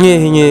hanin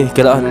hinge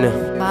kela an ne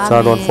sa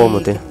don form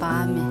te pa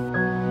me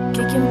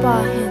ki kim pa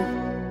hin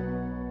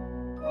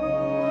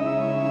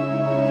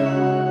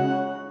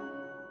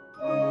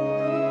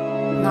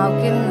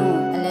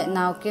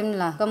nào kim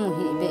là có một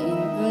hi be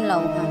in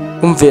lâu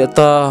han ve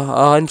ta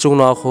an chung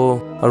na kho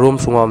arom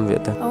sungam ve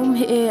ta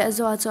hi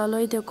azwa cha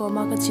loi de ko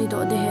ma ka chi do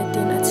de he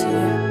tin a chi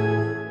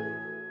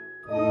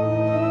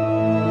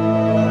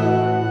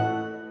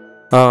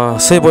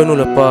sei boy nu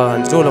la pa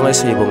jo la ngai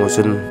sei bong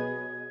chun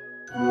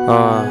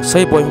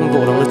sei boy hung do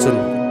lang chun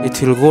I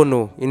thil go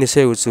no ini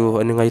seu chu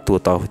ani ngai tu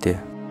ta hute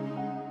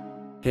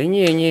he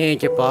nge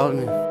ke pa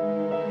me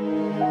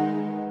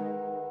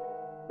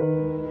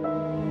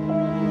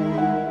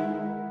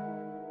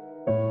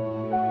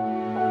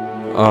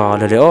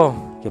le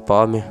ke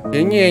pa me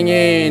he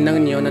nge nang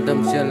niyo na dam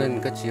sian lan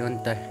ka chi hon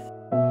tai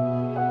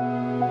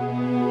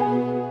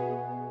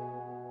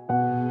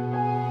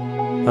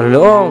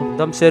le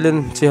dam selin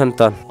chi han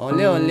tan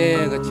ole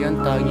ka chi han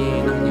ta nge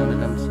nang niyo na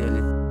dam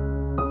selin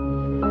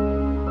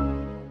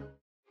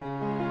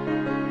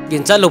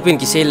gin cha lopin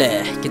ki sele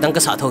ki dang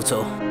ka sa tho cho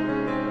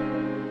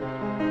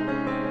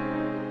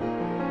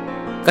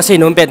ka sei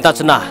nom pen ta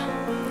chuna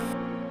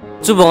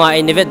chu bonga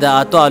ai vet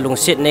da to lung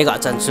sit nei ga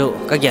chan chu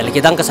ka gel ki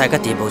dang ka sai ka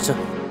ti bo chu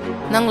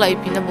nang lai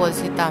pina bol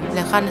si tam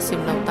le khan sim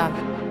lam tam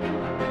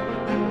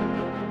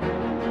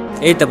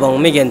ei ta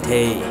bong me gen the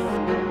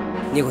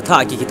ni ko tha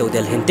ki to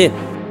del hen tin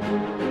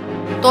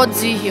to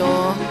ji hyo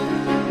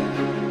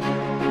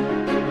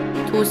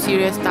too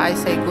serious ta I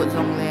say good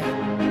zong le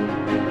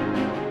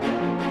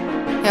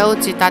heo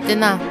chi ta te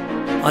na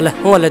ala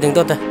ho la ding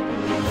to ta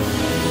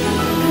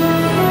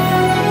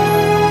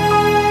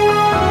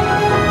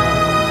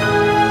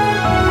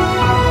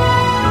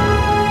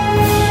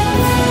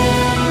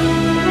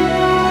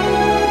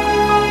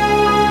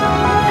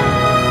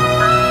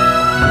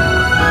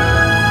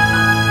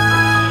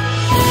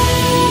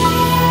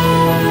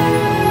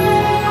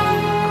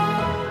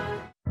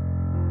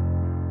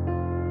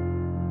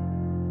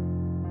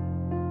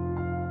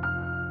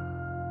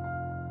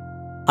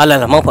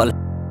ala mang phal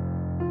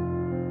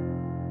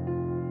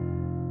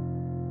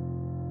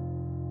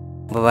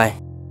bye bye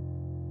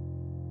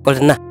kol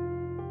na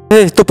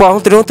hey tu pa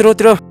hong tiro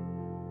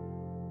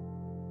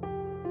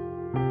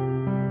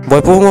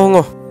boy po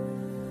ngo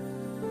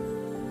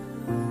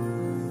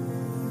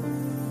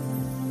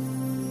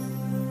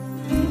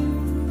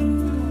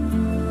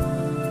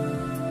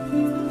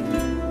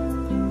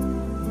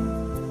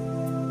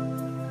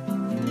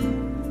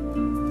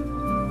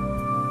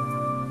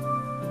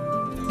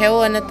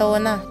heo ana to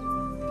na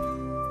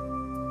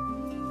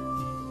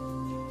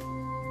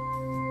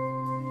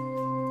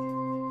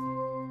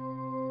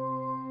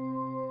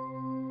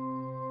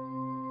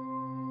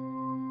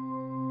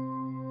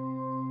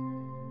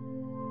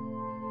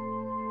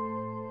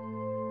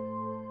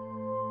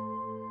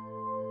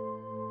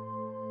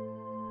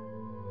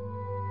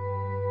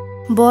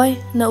boy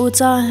na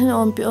ucha hin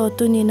om pi o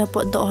tu ni na po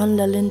do han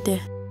la lente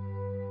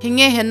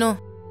hinge heno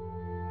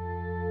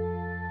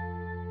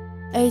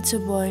ai chu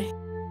boy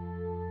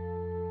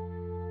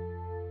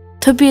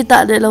thupi ta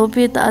de lo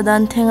pi ta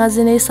dan thenga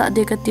jine sa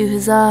de ka ti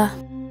huza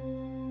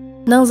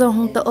nang zo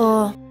hung ta o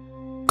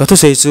ka thu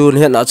sei chu ne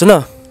na chuna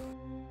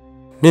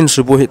nin su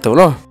bu hi to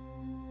no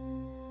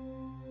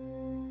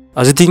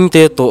Azading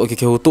te to ki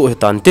kheu tu he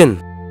tan tin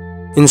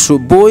in su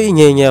boy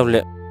nge nge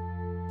le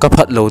ka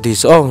phat lo di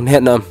song ne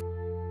nam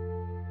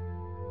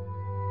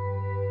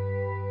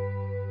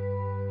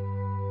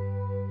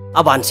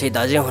aban se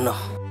da je hono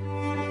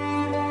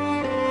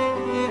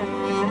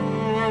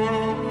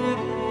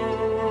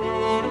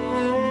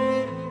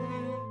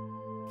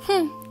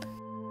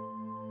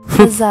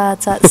za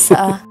cha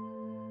sa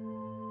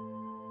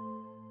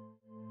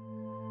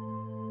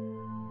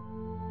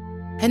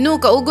henu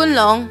ka ugun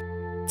long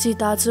chi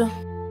ta chu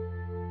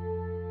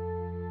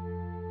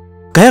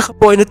cái khắp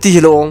bôi nó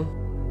tì lộn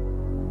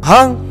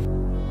hăng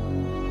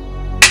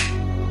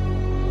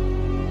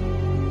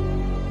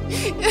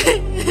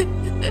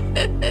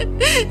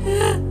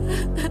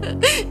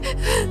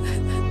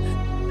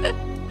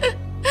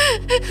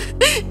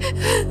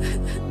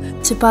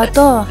chipa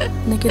to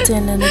nake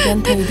chen le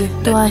gan thei de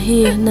to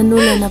hi nanu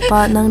le na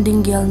pa nang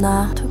ding gel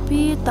na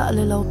thupi ta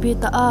le lo pi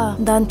ta a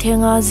dan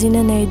thenga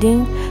zine nei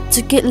ding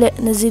chikit le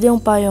na zidong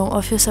pa yong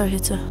officer hi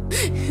cha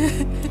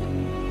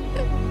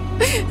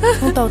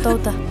tau tau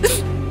ta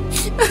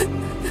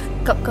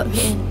kap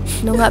hen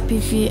no nga pi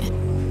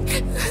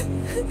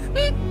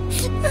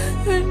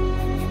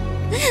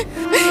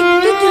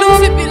lu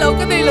se pi lo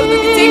ka dei lo to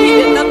ki cheng hi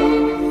nam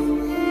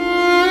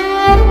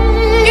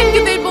ken ki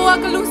dei bo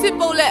ka lu se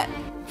bo le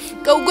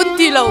ka ugun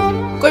ti lo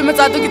koi ma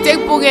cha to ki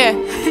cheng pu nge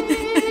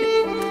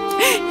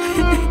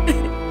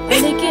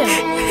ai ke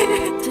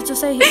chu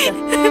sai hi ta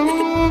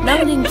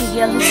nang ding ki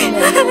gel hi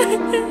ne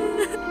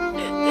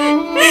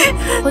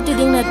ko ti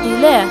ding na ti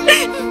le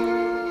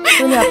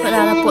tu nya pa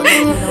na po ti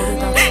lo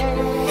ta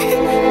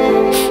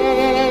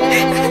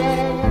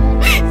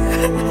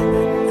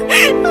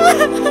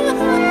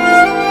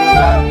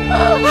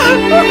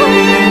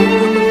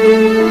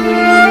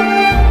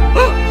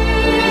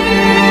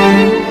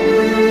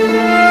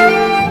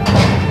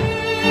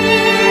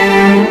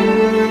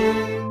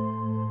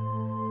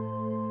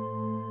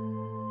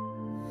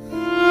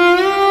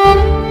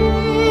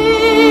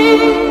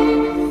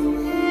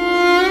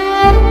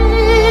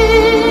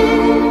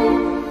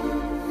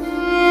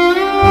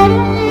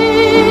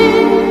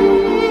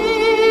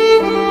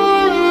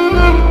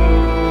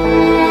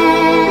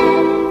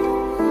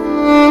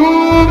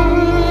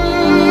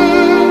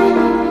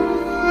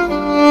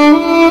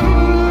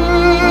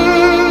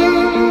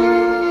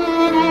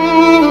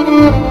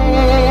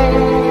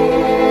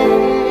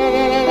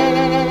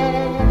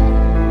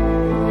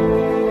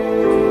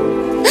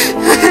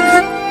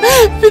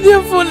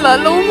là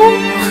lâu không?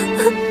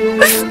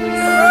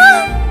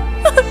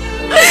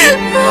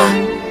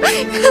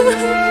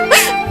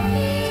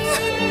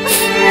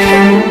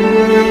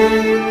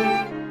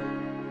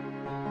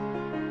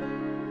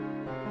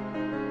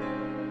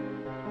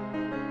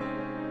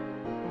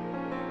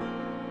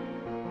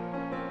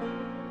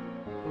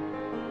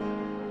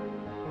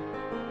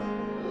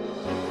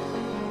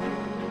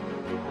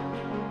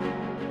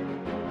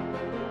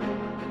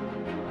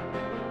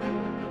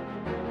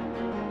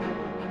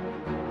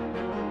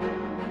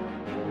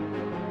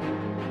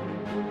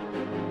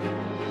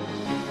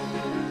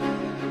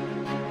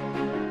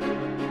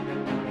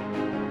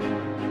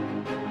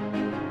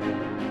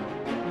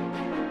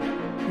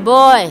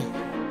 Boy,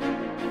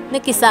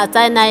 nakisa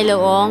tay nai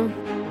loong.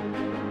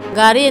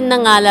 Gari na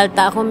ngalal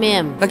ta ko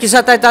mem.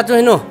 Nakisa tay ta tu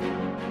hino.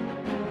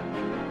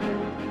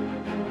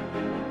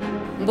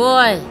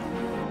 Boy,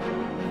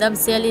 dam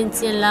selin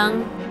chen lang.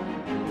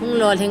 Hung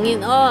lol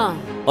hingin o.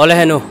 Ole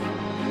hino.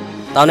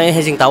 Tao nay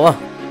hejing tao à.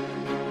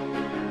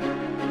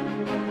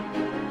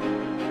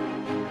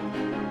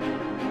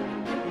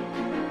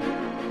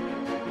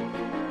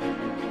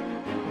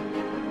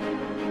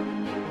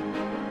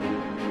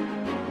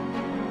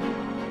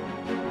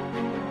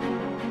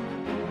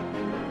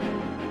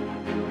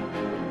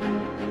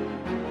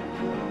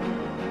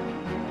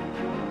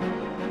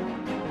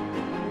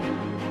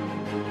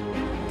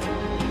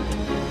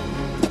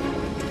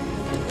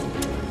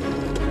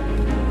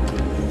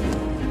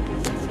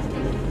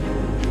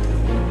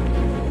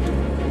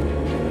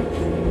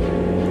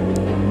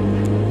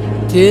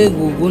 Thế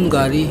gugun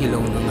gari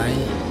hilaw na ngay.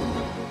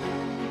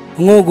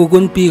 Ngo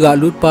gugun pi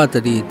galut pa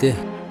tadi te.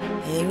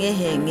 Henge.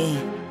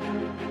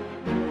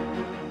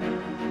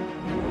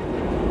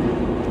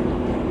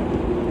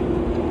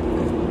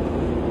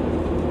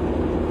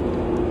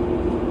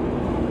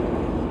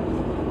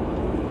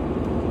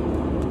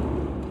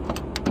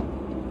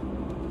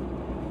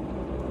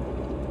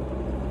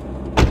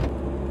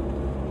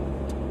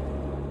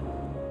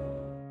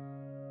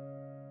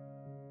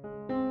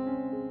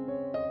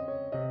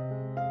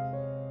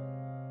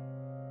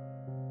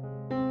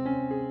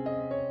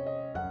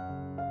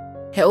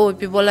 He oi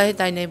pi bola he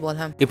tai nei bol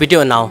ham.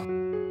 Ipidio now.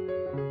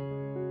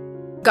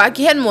 Ka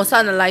ki hen mo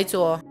sa na lai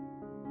cho.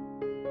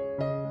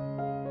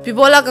 Pi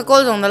bola ka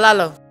kol jong na la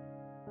lo.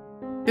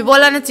 Pi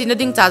bola na chin na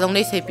ding cha jong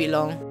nei sei pi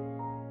long.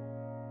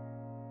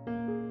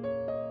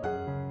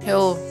 He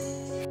o.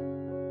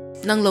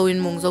 Nang lo in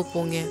mong zo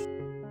po nge.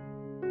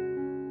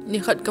 Ni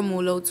khat ka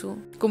mu lo chu.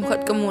 Kum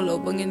khat ka mu lo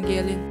bangin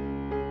gelin.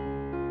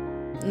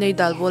 Nei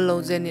dal bol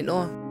lo zen in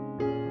o.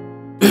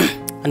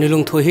 Ani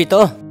lung thui hi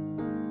to.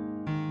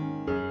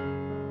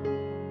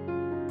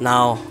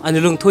 nào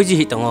anh lung thôi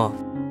gì tao ngô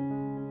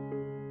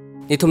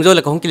ni thum zo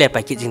là không kile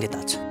pai ki jing de ta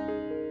cha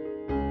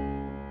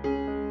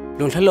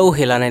lung thalo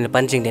hela này là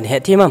ban jing den he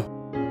thi mam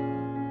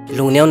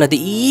lung neo na di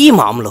i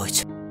mam lo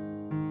cha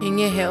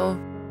inge heo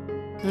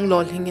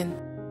lol hingen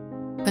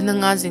kana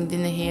nga jing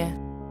din he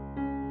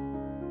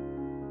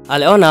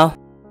ale o nào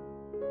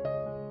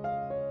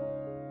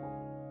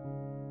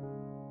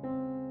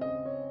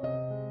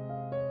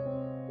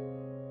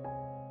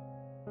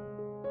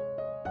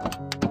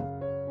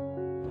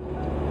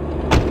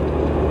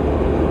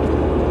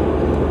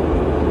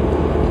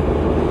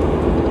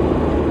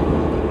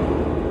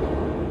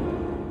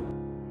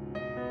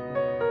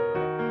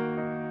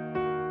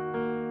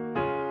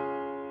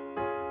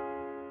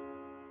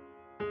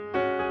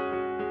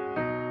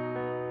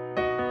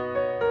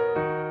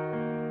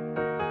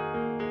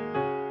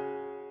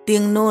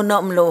tiếng nô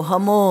nọm lộ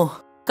hamo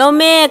câu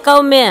mẹ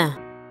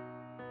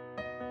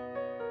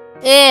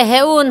ê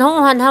heun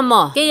hong han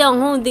hamo cái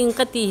yong hong ding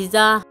cái tí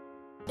ra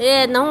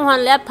ê nong han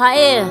lẽ phá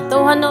ê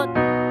tô han nốt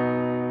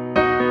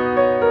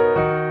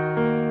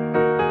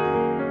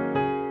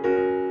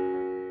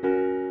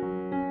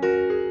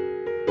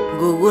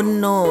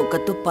gugun no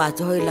katupa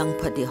choy lang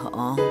phati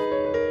ho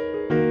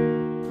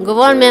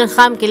government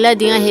kham kila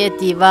dinga he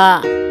ti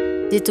wa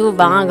ti tu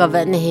banga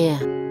gavet ne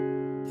he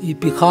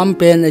ipi kham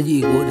pen aji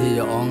go de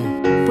yong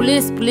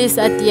police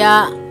atia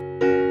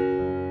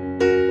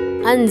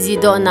anji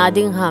do na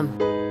ding ham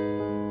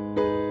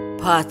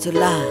pha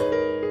chula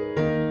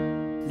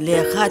le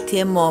kha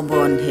the mo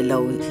bon hello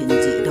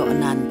hinji do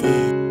nan de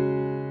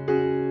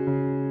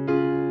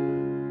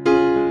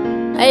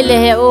ai le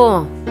he o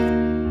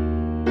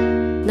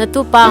na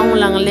tu pa hong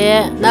lang le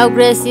now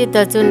gracie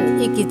ta chun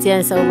ikichen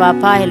so ba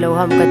pha hello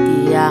ham ka ti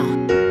ya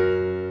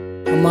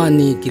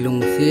amani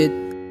kilung sit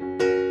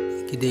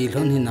kidei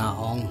lon hina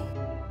ong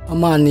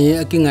amani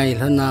akingai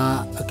lana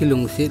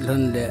akilung sit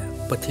lon le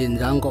pathin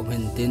jang ko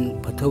mentin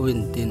pathowin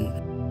tin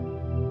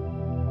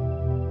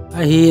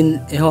ahin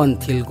ehon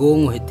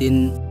thilgong hitin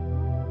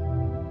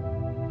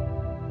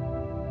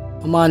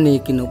amani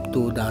kinup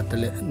tu da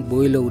tale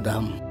boilo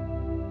dam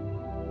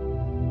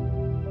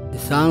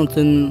sang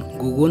chun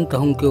gugun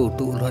tahong ke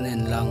tu lon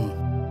en lang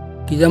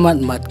kijamat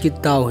mat kit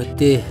taw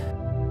hete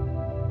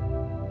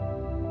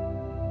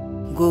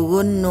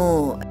gugun no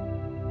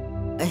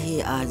ahi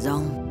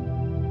azong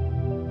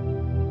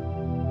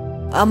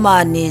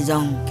amani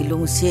jong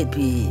kilung se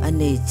pi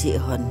ane chi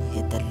hon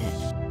hetale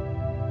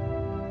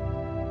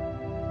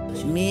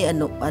mi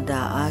anup ada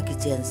a ki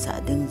chen sa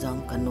ding jong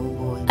kanu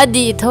boy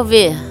adi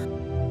thove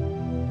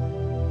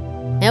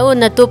eu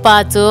na tu pa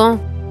chu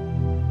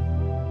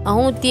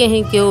ahung ti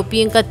hin ke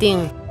uping ka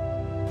ting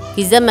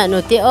ki zama no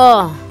te o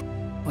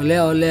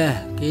ole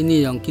kini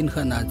yong kin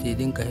khana chi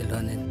ding ka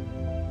hilonin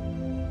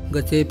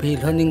ga che phi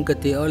hiloning ka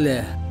te ole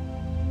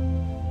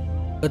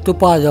tu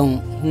pa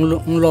jong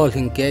lo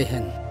thing ke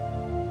hen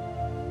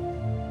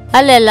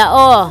ale la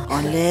o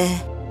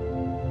ole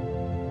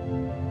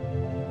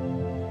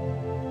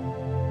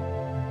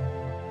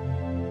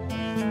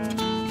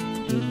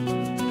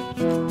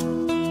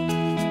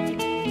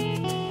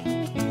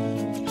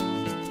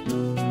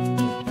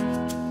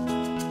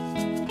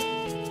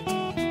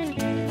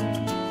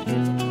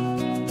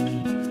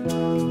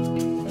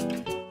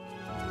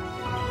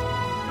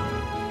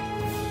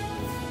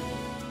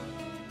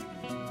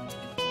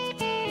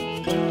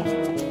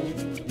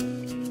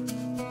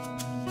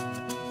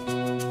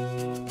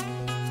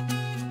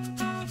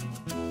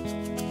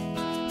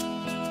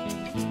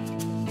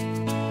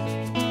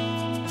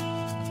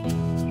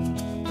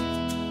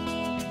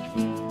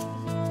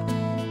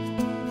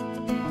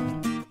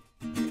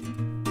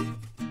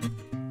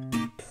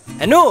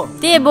anu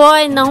ti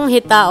boy nong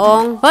hita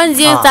ong hon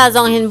jing ta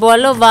jong hin bol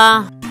lo wa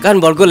kan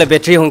bol go le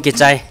battery hong ki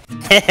chai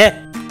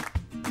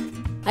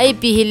ai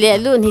pi hi le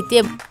lun hi te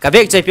ka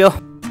bek chai pyo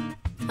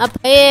ap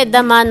e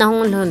dama na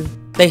hong lun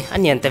đây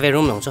anh nhận tay về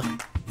room nong cho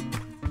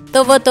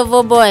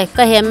tovo boy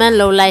ka he man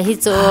lo lai hi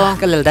cho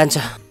ka lel dan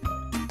cha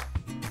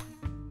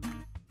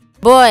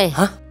boy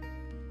hả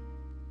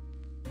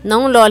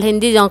nong lol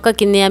hindi jong ka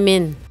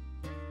kinyamin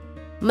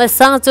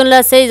masang chun la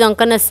sei jong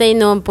kana sei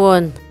nom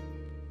pon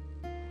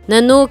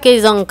nanu ke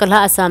jong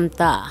kala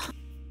samta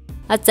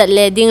achat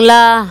le ding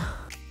la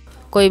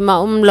koi ma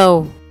lo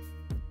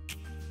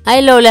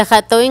ai lo le kha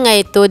toi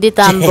ngai to di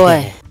tam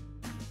boy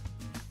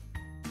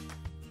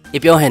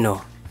ipyo heno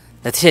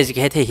na thế gì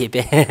cái thế hi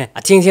be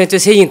à thiên thiên cho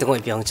xây dựng tụng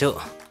ipyo cho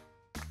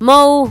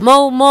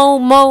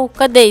mau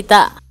ka dei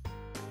ta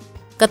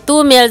ka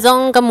tu mel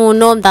jong ka mu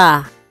nom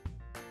ta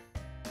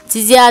chi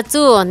ja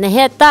chu ne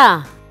he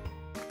ta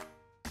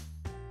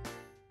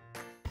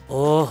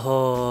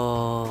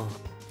oho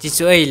chỉ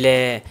cho ấy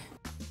là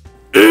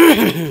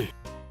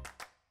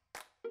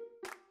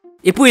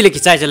ipui le ki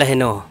chai chala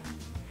heno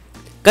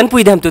kan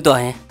pui dam tu to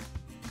hai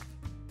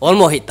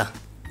almost hita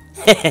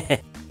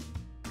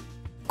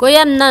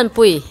koyam nan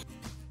pui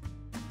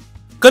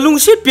kalung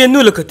sit pian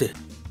nu lakate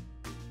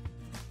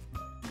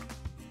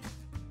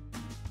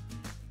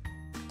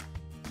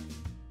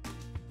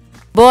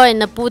boy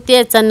na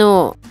pute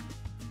chanu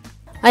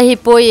ahi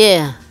poye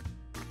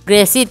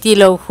Gracie ti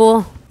lo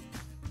khu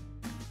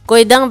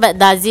koi dang ba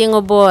da jing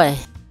o boy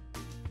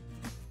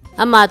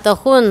ama to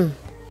khun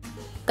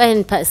ka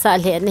hin pha sa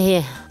le ne he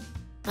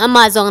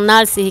ama jong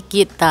nal si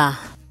kita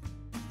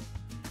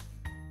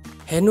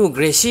henu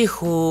Gracie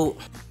khu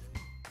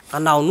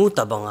anau nu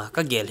tabanga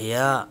ka gel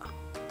hiya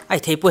ai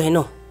thei po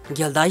henu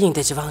gel da ying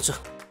te chawang chu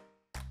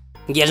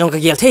gel jong ka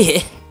gel thei he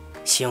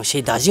siang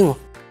sei da jing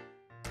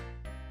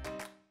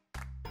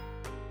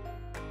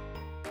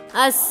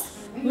as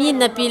mi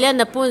na pile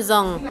na pun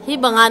zong hi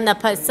banga na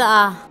pha sa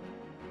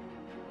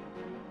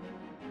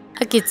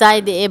aki chai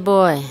de e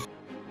boy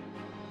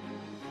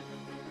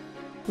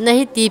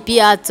nahi tipi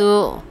a chu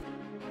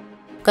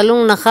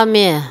kalung na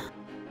khame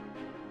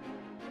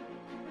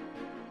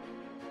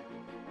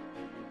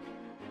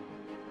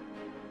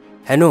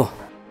henu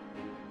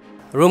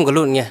room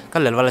galut nge ka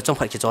lel wala chong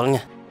phat ki chol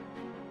nge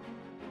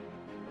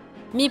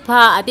mi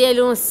pha ati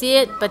alung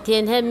sit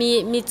pathen he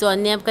mi chon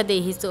nem ka de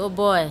hi chu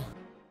boy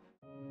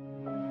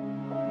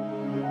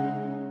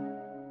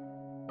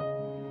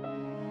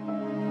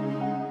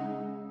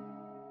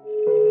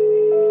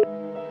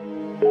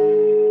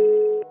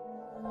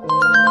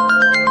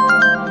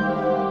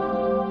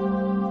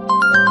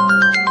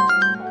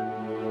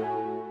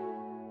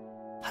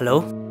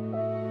hello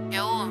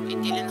yo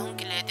itilin hong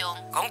kile dong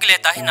kong kile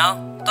ta hi naw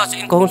to chu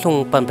in ko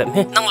hung pam pem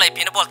he nang lai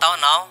pin bol taw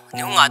naw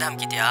ni hung adam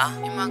ki tia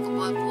ima ka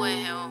bol puai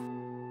heo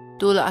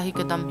tu la hi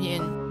ka dam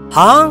hin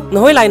ha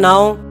no hoi lai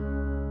naw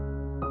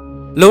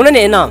lo na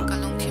ne na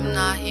kalung thim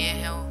na hi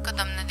heo ka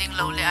dam na ding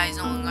lo le ai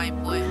zong ngai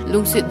puai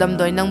lung sit dam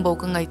doi nang bo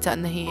ka ngai cha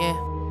na hi e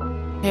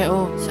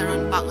heo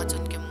saron pa nga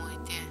chun ke moi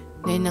te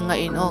nei na nga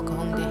in o ka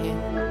hong de he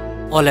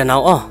ole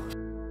naw o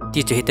ti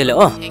chu hi te le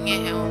o henge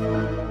heo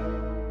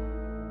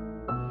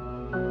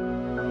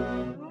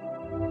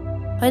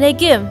Hai nei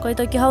kim koi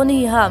to ki hau ni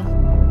hi ham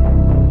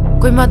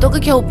koi ma to ka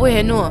kheu pu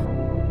he nu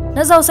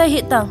na zau sai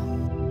hi tang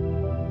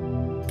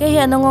ke hi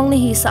anongong ni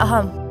hi sa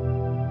ham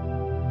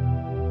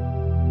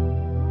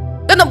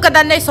kanop ka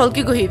dan nei sol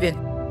ki go hi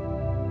ven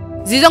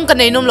zizong ka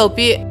nei nom lo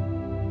pi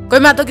koi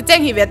ma to ki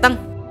cheng hi ve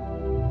tang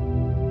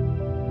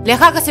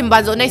lekha ka sim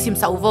ba zo nei sim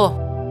sa uvo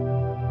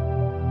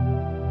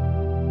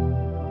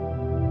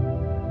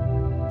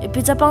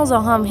ipi chapang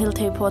zong ham hil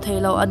thei pho thei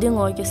lo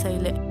ading oi ki sai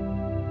le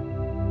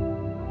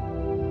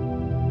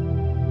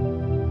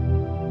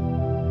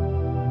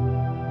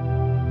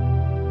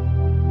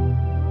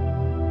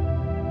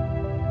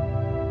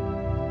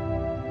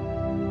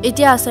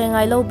itia sai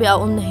ngai lo bia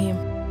na him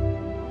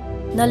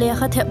na le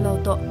kha thep lo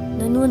to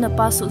na nu na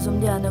pa su zum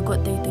dia na go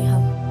te te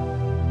ham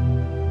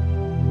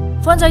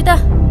phone chai ta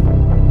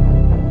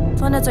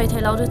phone na chai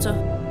thai lo ru chu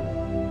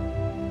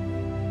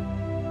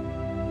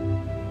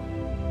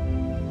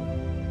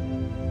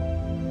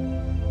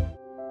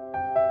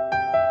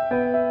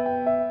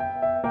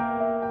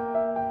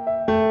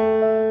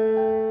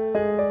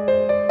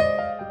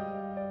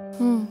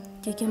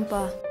ki kim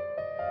pa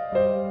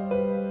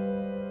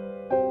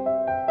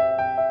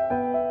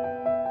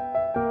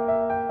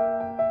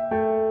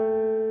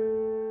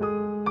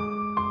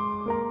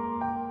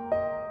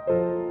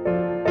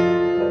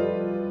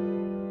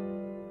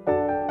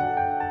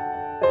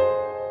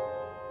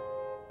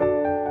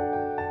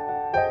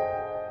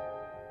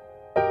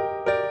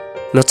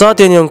na cha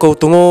tiền yang ko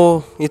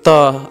tungo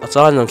ita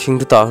acha nang khing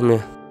du ta me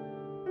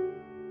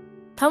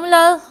tham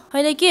la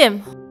hai nei kim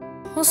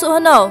hu su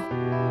hano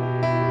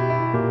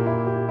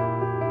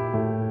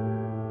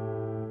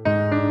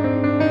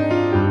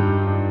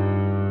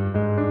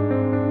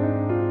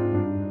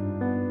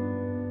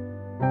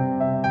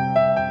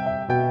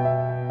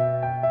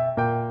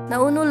na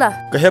unula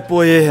ka he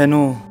po ye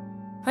henu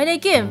hai nei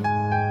kim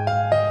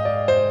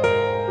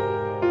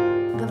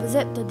ka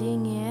zet ta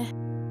ding ye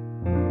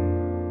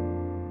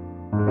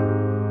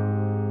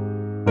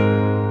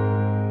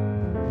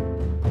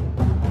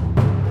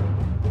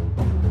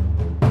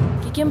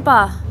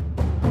Kimpa,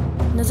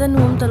 nazan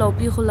num ta lo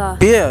pi khula.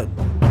 bia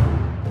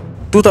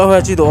tu ta ha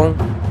chi dong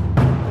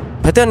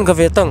paten ka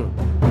ve tang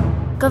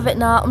Ka vet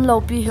na lo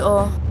pi hi o.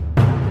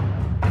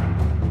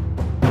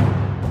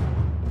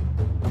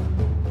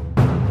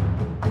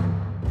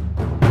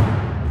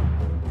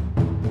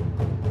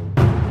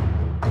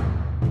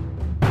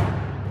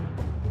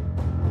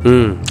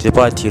 je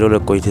pa thi lo le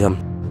koi tham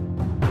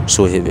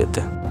so he ve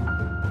ta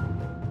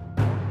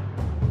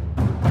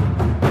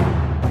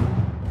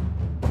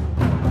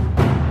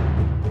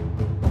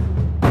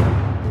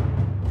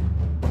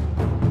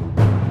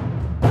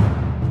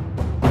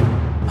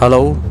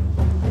hello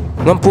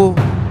ngampu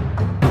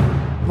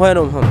hoai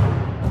nom ham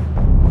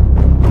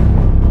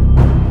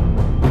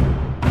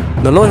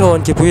na loi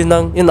hon ki pui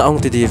nang in ong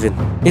ti divin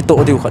i to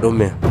diu khadom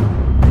me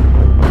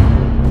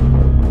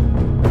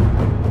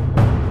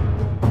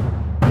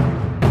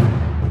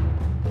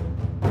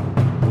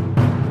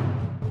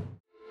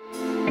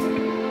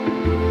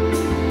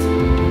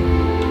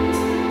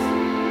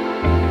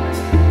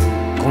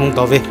kong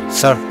to ve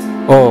sir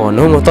oh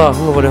no mo ta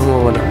ho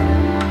mo na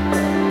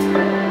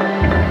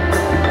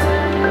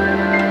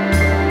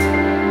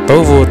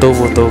tâu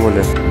vô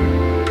le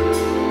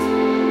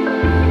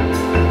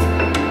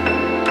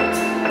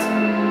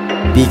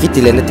pi ki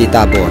tilen ti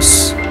ta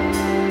boss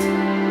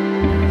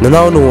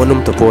nanau nu anum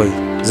to poi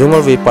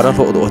zongar ve para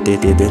ho do te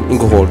te den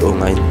ingo hold o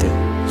ngai te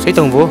sei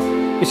tong bo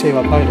i sei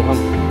wa pai lo ham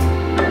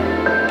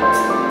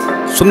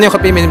sumne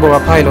khapi men bo wa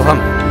phai lo ham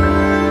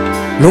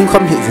lung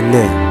kham hi vin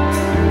ne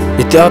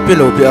itia pe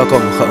lo pe a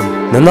kom kha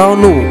nanau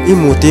nu I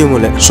mu te mu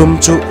le sum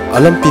chu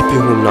alam pi pi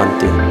hum nan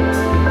te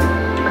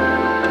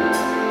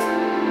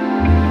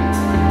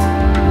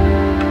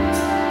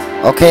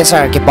okay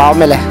sir ki pau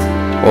me le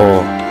o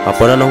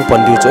apana nang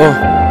pandu cho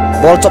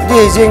bol chop di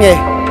jing e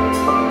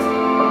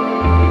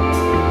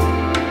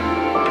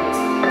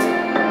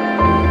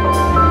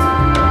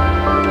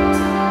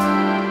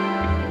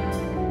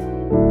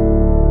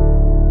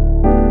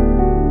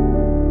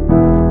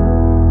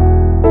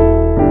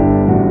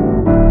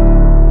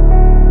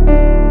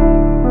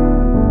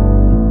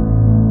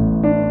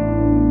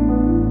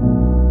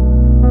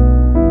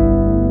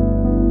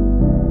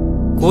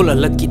Kul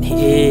alakit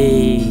he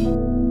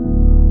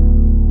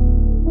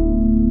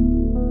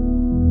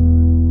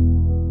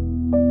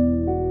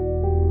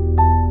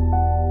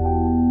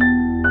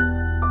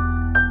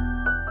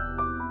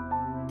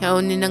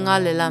Ni nga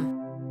lelam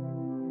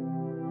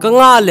ka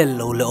nga lel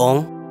lo leong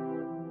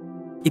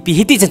ipi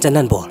hiti chan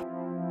chanan bol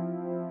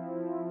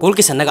kul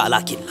ki sanaga ala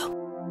kin lo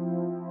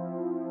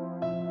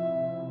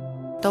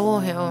tawo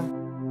he o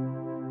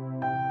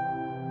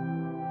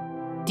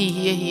ti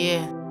hiye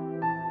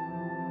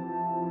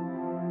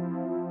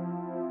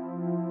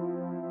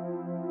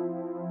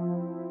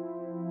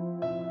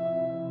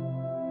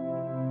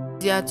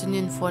dia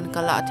chunin phone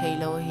kala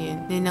thailo hi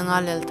ni nga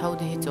lel thau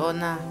de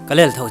chona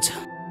kalel thau cha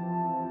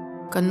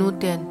kanu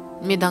ten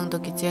midang to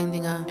ki cheng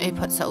dinga ei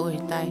phat sa ui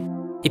tai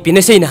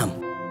ipine sei nam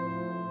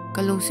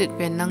kalung sit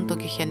pen nang to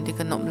ki hen di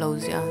kanom lo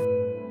zia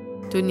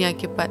dunia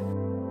ki pat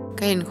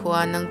kain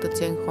khuwa nang to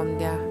cheng khom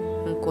dia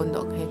ang kon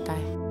dok he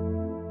tai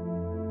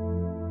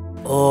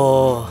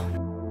o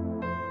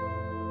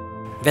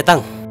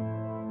vetang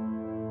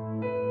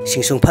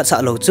singsung phat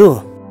sa lo chu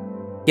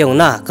yong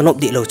na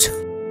kanop di lo chu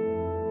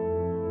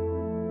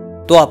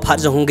to phat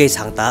jong ge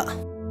sang ta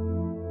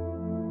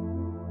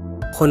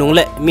khonung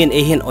le min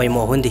e hin oi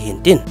mo hun di hin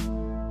tin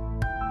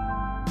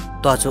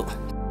to chu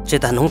che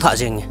ta nong tha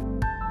jeng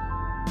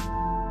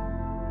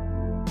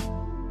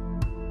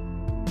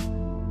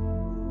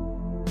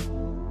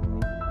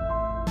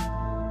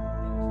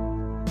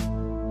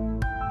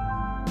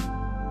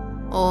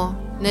o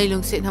nei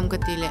lung sit ham ka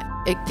ti le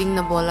acting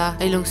na bola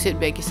ei lung sit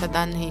be ki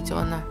sadan hi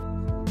chona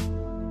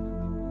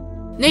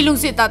nei lung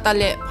sit ta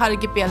le phal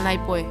ki pel nai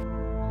poi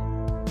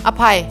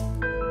aphai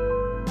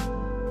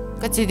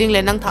ka chi ding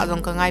le nang tha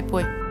jong ka ngai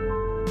poi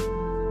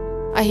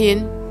a hin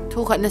thu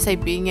khat na sai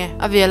pi nge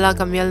avela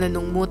kamel na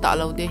nung mu ta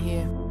lo de hi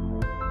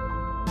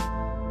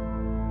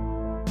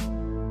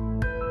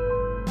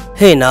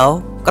hey now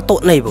ka to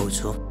nei bo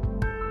chu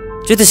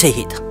chu te sei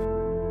hi ta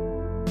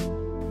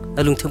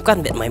alung thum kan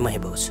bet mai mai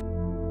bo chu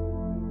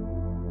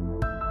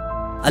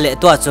ale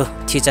to chu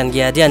thi chan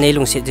gya dia nei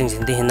lung sit jing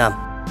jing de hinam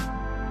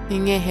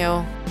hinge heo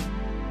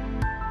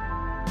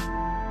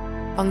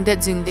pangdet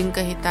jing ding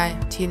ka hitai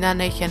thina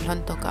nei khen hon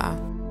to ka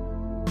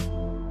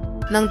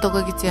nang to ka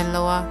ki chen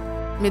lawa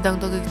midang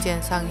to ka ki chen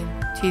sangin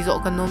thi zo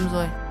ka nom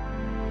zoi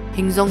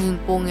hingjong hing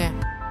ponge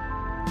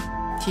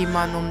thi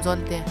ma nom zon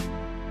te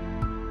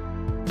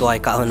toy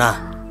ka na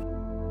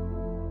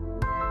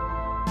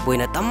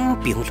boina tam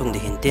pi hung lung de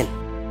hin tin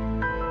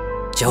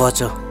chawa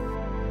cho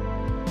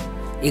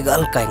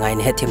igal kai ngai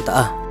ne thim ta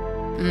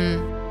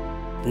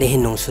ne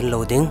hin nung sun lo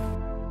ding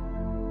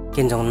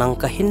ken jong nang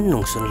ka hin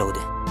nung sun lo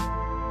de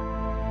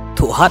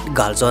thu hat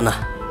gal zona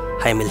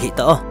hai mil hi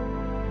ta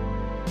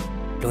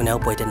lu neu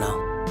poi te nào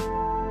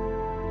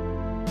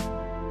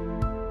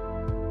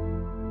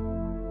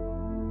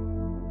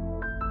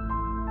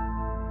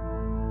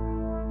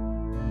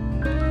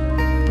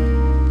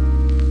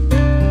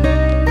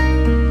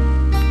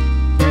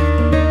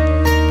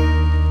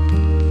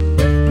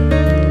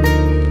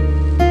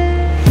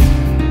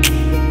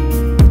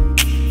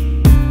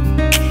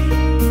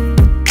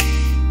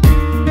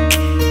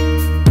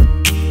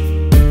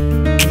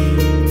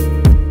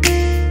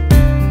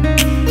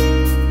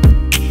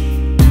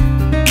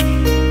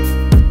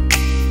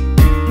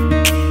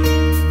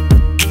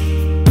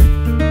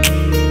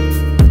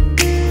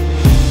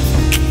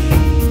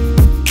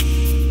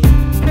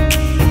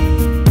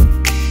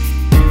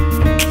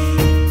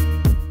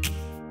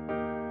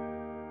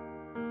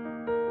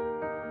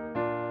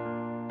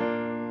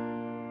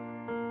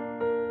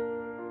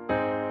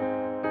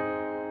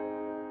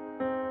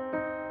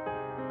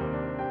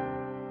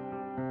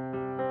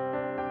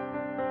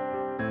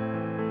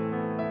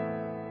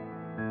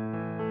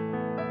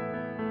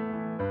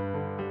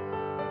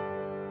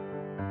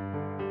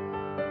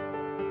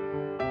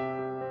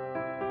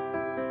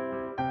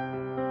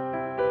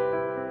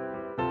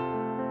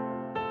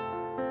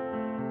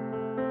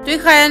Tuy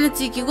khai anh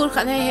chỉ kêu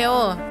khăn hay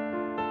heo.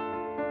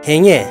 Hề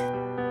nhé,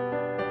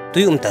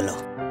 tuy ta lo.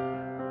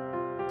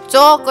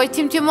 Cho coi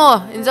chim chim mò,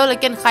 anh dâu lại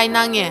kiên khai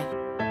năng nhé.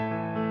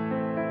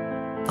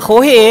 Khó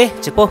hề,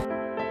 chỉ po,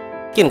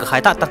 kiên cả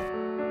khai ta ta.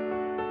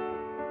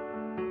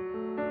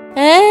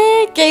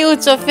 Cái u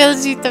cho fel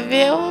gì ta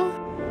veo.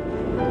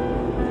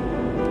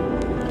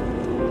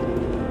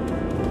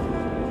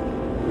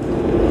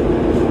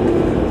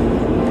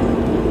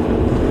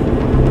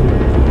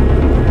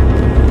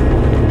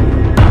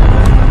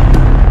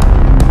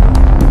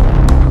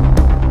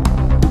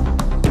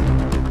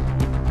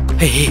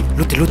 Hey,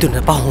 luti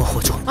na pa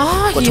ho cho.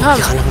 Hi ha.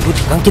 Khalang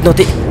luti ngang kin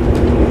noti.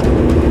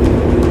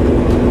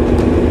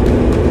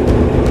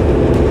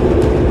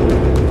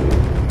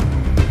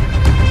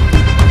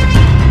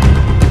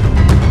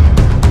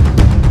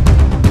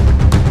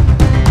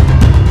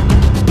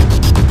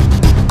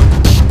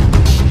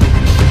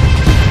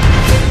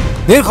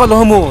 Ner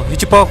khalo mo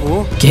hichipa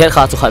ko. Ki her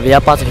kha chu kha ya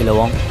pa chu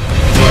hilawang.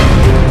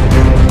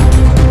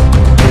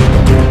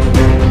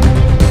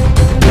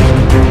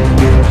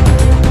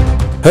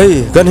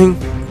 Hey, gan hing.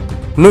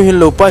 Nu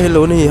hillo pa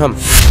hillo ni ham.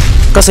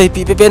 Ka sai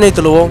pi pe nei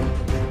tlo.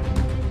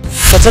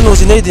 Ka chanu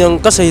si nei diang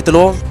ka sai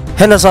tlo.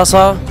 Hena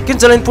sa kin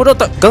chalen pu do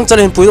ta gang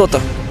chalen pu do ta.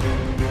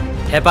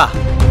 Hepa.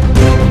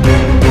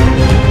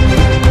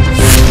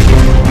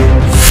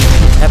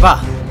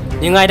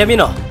 Ni ngai da mi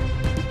no.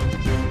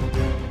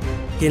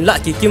 Hin la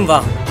ki kim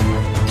vào.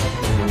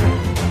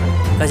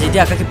 Ka ji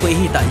dia ka ki pu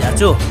hi ta ya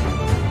chu.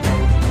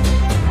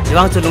 Ji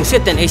wang chu lung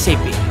set ten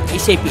ACP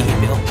hi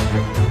be ho.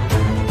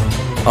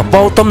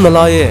 About tâm na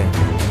la ye.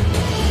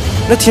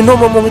 Na thino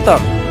mo mong ta.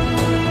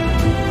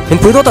 Hin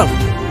pu do ta.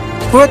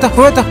 Pu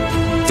ta.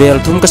 Vel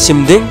thum ka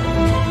sim ding.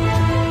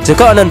 Je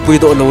ka anan pu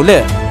do lo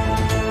le.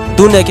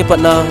 Tu ne ke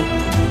patna.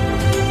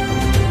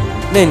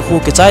 Nen khu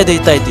ke chai dei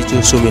tai ti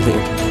chu sumi le.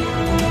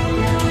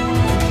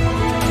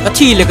 Ka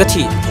thi le ka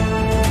thi.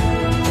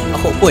 A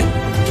ho pui.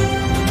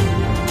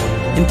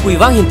 Hin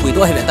pui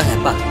do he ta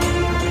hepa.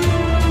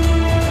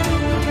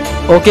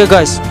 Okay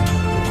guys.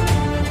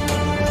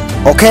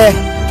 Okay.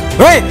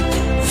 Hey!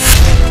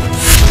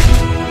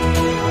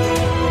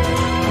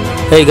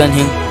 Hey gan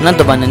hing, nan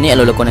to ban ni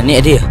alo ko na ni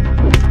adi.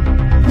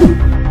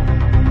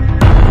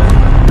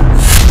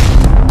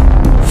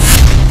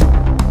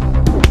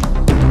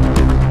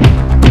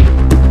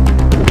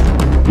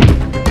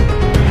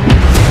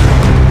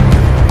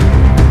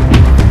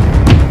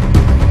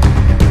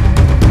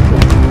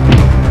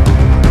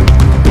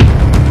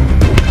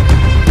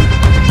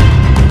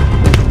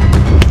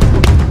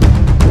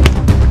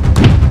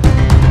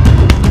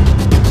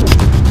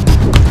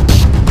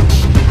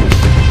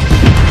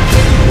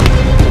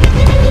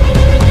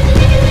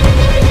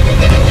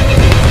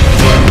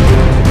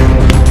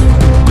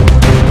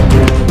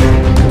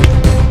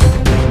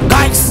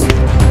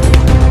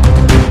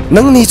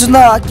 Nang ni chu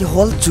na ki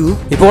hol chu.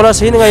 Ipola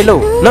sin ngai lo.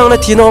 Nang na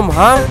thinom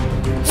ha.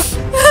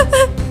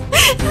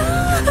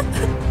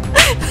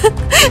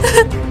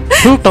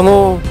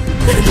 Tango.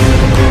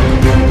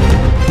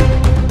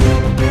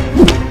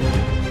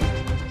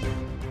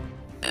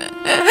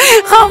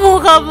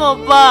 Kamu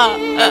pa.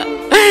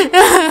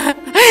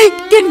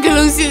 Ken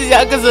galung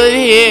siya ka so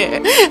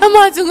he.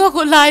 Ama chung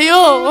ako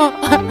layo.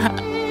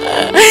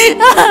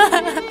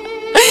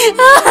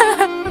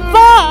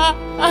 Pa.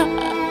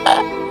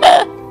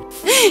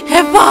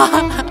 Hepa.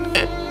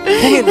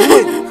 Hungin.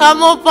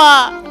 Kamu pa.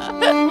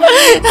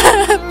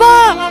 Pa.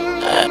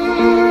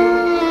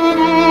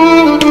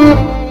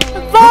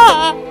 Pa.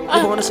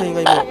 Ibo na sa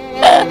ingay mo.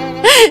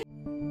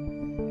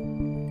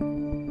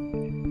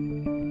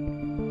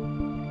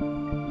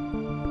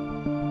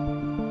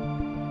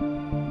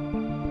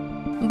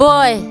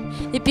 Boy,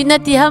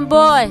 ipinatihan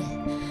boy.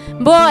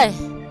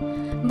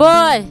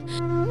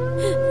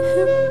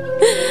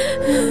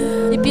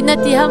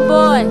 Ipinatihan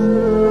boy.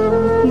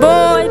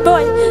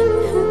 Boy.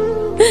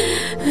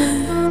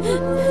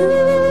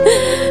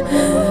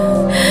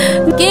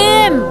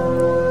 Kim,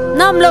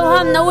 nam lâu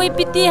ham na uy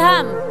piti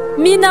ham.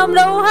 Mi nam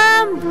lâu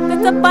ham,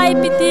 kasapai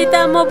piti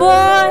ta mo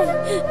boy.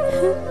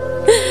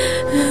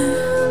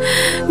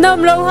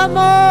 Nam lâu ham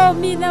mo,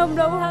 mi nam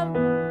lâu ham.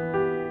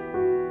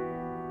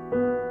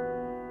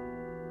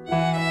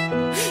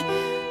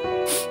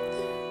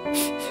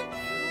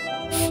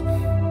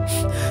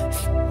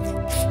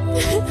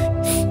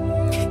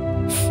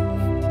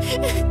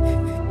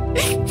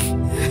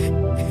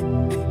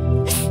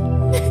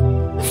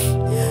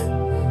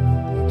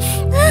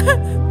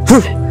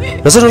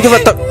 Nasa nun kita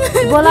tak.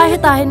 Bola he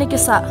tahe ne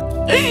kisa.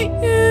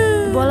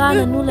 Bola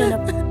na nule na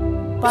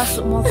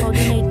pasuk mo kau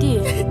di naiti.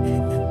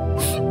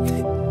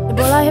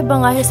 Bola he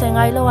banga he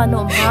sengai lo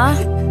ano ha.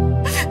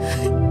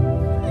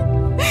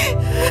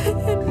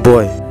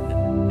 Boy.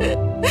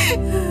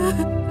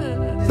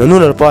 Nanu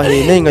na pa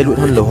he nei ngai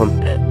lut han lo ham.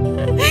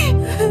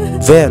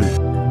 Van.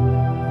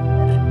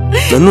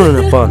 Nanu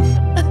na pan.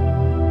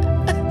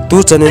 Tu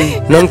chanin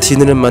nang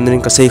thinin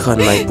manin ka sei khan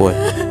mai boy.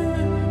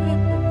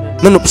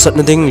 Nanu pasat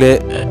na ding le.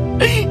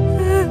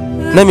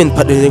 Namin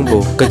phat ding bo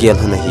ka gyal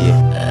hana hi.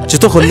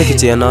 Chito khon ne ki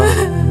chena.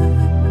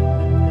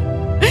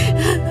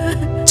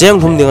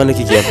 Cheng hum ding ana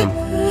ki gyal ham.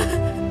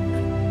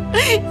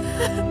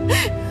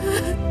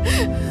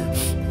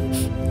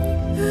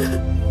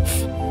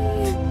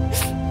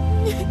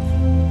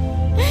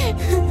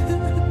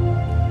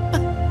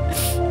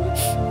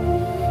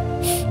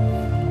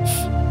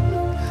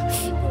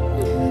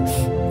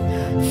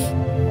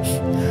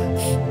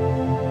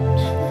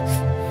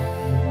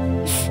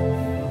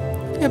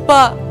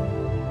 pa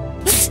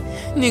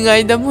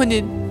ningai dam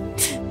hunin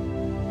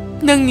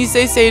nang ni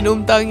say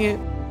nom tangi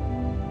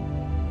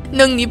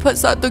nang ni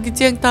phasa to ki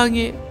cheng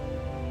tangi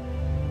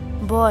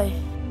boy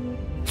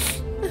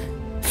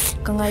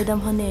kangai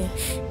dam hane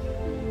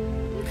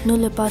nu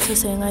le pa chu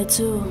se ngai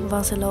chu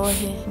wang se lo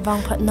he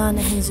wang phat na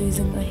na hin zui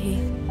zung a he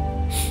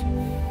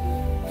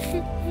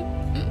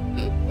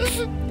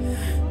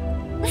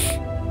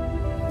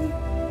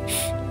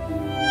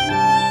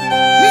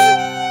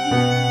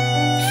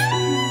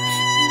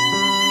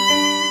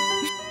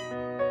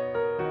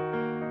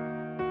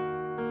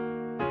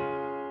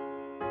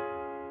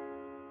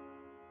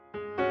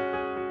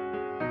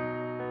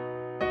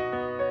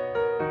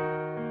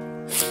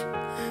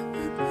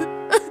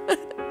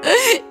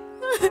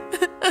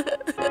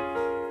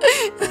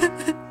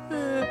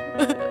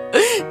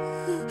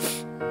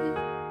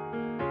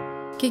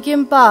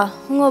Kikimpa,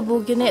 ngo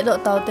bukine do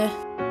taute.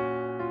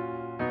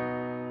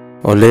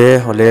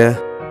 Ole.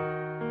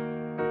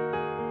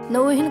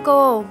 Nauhin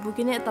ko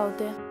bukine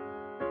taute.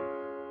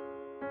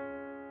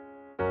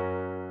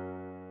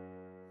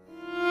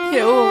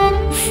 Heo.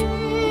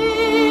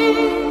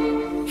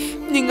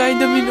 Ningai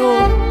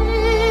damino.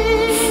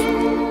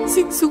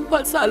 Singsung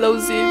pat sa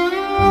lausin.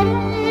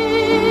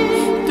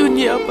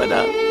 Dunia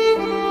pada.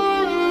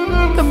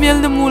 Kamel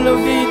na mulaw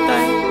na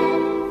itay.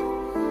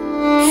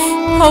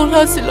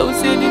 Haula silaw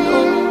senin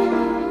o.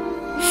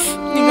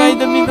 Ningay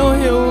damin o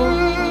heo.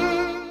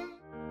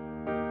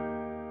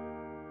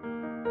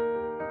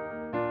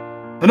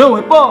 Ano,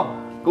 Hepo?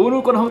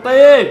 Kuno ko na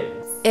tayo.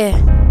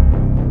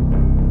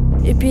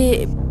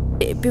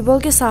 Ipi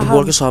bol ke saham.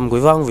 Bol ke saham gue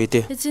wang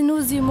vite.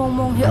 Hecinu zi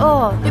mong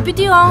heo.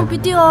 Piti ong.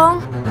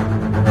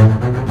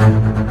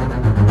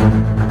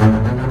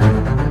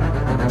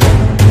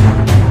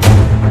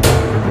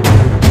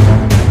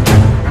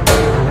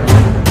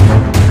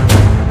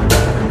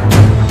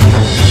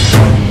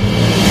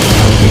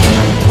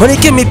 Honi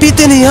ke mi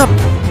pite ni hap.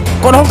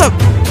 Kon hong tak.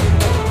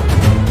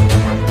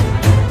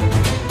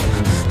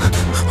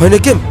 Honi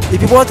ke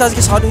ipi bola tas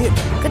ke sadu hi.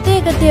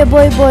 Kate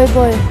boy.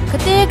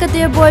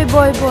 Kate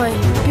boy.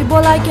 Pi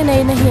bola ke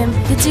nei na him.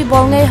 Hichi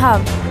bol ngai ham.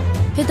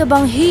 Hito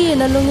bang hi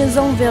na lungin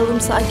zong velum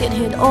sa aket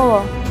hin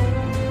o.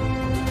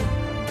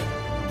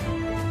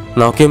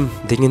 Now Kim,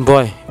 dingin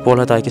boy,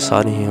 bola tai ke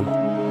sadu hi ham.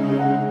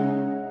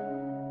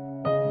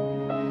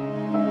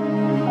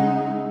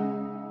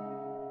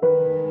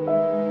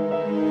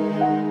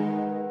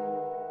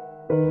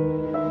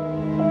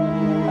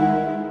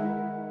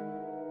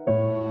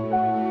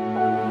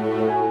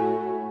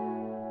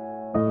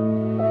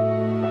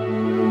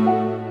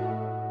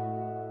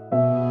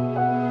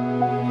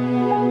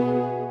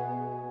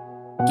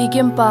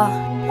 Kikimpa,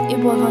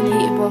 ibol hon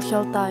hi ibol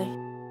xiao tai.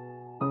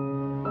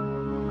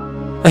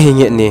 Ai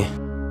nge ni.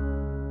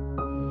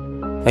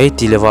 Ai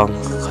ti lewang,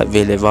 khat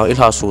ve lewang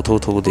ilha su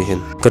thu de hin.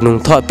 Kanung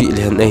tha pi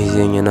len ai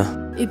jeng na.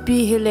 Ipi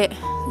hele,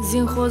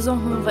 jing kho zong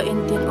hum va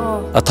entin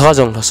o. Atha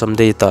jong la sam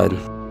dei tan.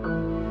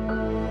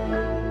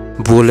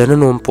 Bulena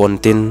nom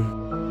pontin.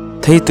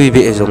 Thei tui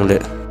be jong le.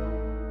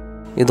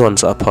 I don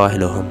sa pha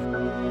helo ham.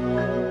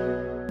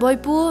 Boy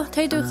pu,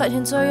 thei tui khat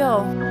hin so yo.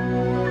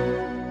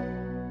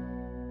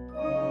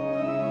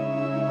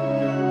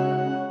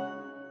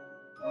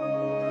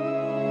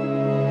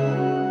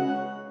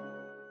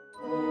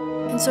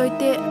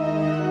 Soite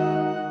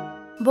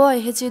boy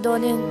hechi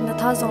donin na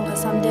tha zong la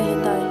samde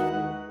hetai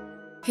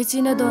hechi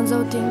na don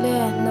zo tingle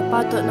na pa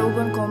to no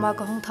gon ko ma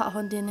ka hong tha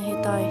hon din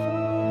hetai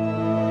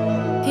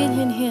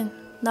hin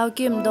naw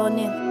kim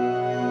donin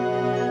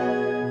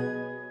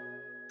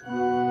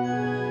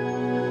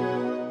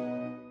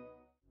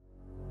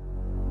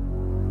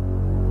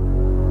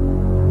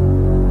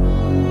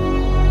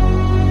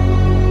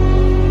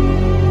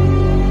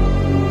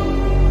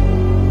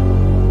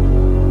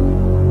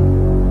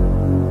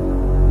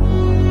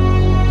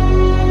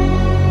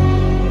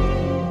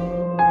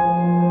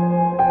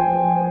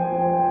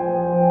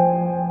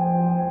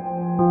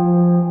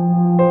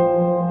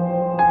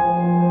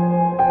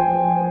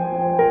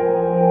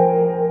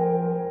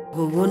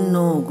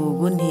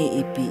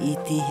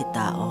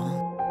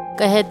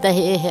Kaheta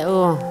hi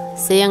o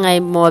siya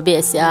ngay mo be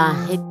siya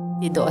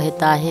hiti do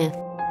hita he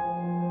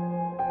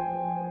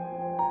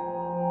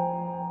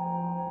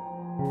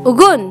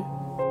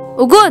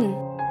Ugun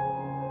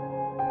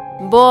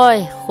boy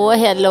ho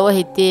hello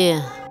hiti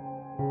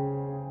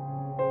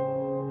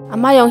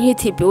ama yong hi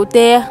thi pu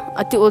te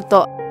ati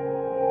ulto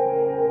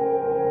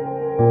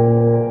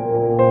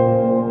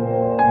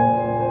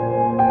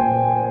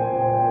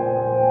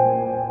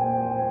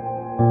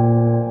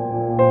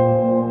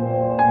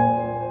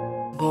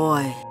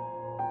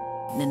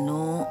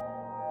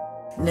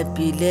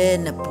Pile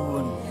na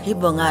pun hi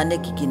banga na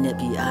kikine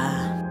bi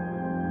a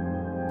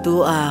tu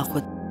a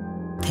khut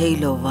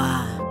thailo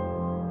wa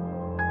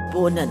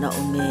pona na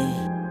ume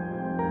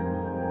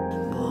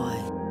boy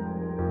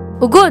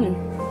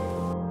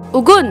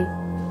ugun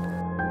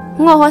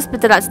ngo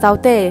hospital at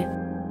taute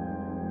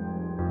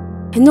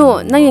hinu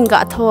nangin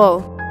ga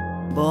tho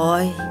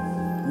boy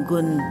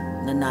gun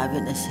na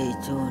naben a sei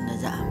chu na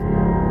ja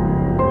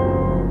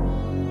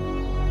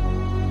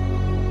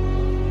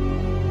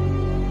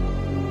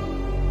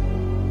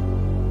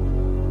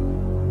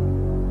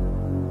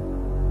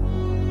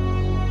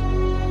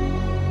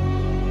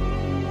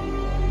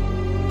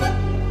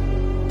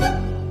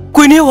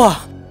ni wa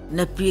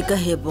na pi ka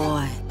he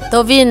boy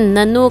Tovin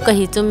nanu ka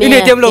hi chu me ini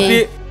tiam lo pi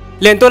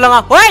len to langa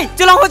oi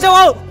chulang ho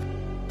chawo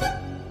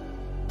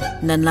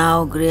na now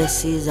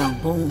Gracie jang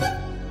bung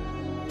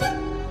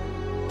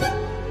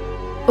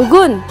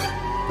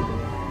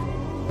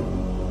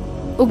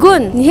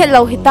Ugun ni het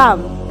lau hitam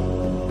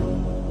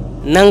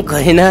nang ko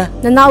na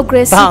now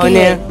Gracie Pao ki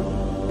ne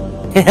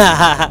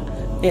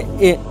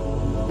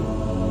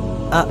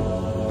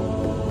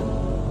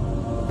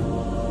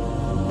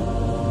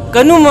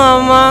kanu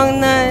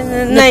mamang na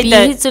na pi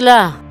hi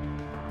chula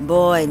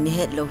boy ni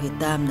het lo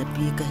hitam na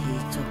pi ka hi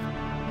chu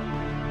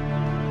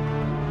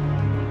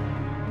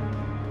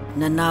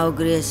na now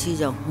Gracie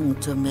jang hung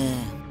chu me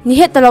ni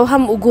het lau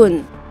ham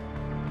ugun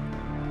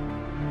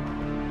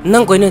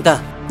nang ko ta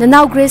na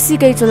now Gracie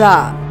kai chula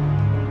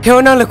theo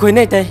nang là koi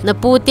nei tai na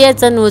pu te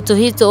chanu chu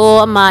hi chu o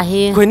ama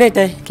hi koi nei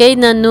tai ke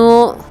nanu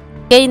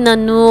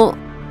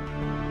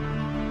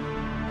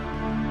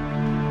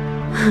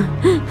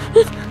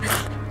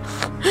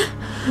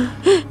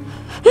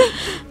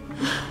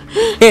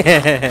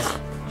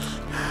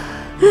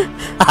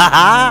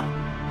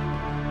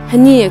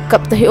hani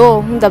kap ta hi o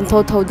hung dam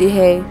tho di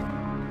he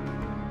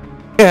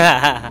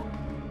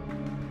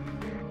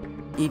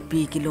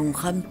ipi kilung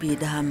kham pi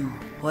dam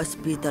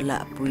hospital la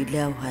pui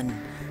lew han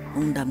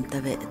hung dam ta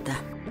ve ta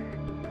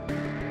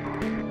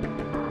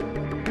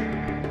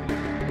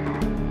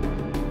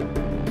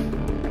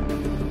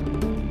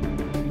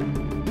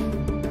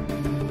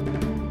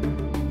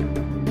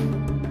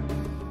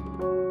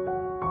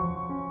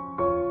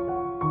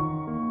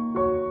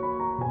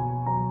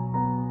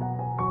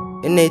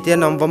Ini dia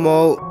nampak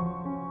mau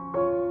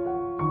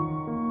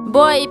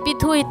boy ipi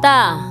thui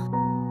ta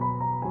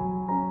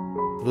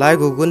lai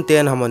gugun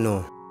ten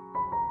hamanu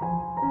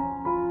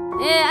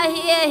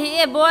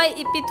e boy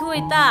ipi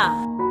thui ta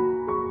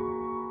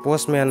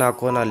postman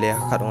aku na leh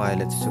khat ngai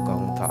le chu ka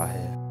hung tha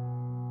he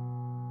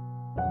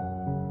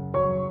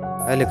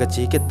ai le ka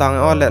chi ki tang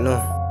o le no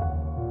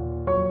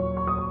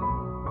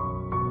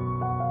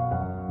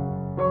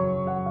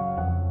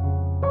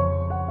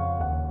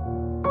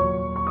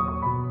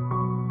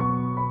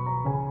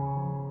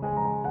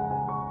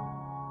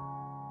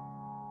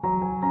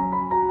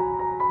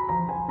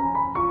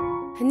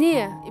hani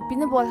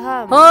ipina bol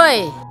ham hoi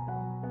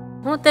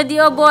hu ta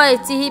dio boy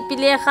chi hi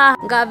pile kha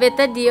ga be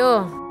ta dio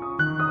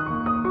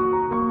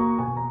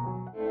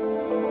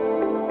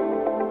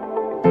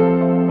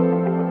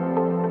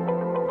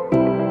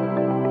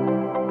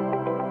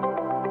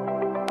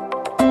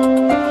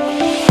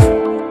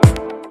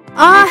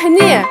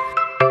hani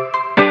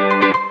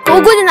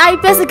ugun in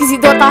IPS ki si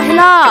do ta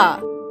hela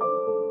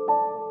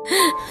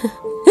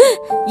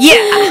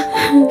yeah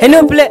hello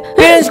play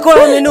parents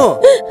call menu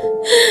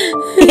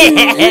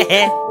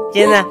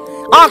chena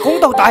không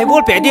tàu tài bố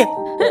bẻ đi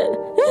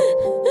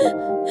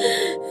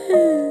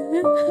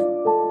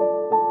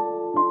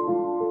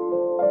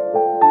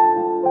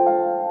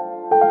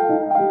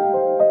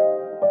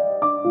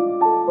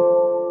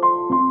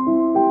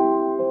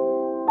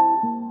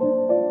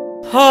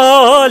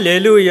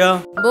Hallelujah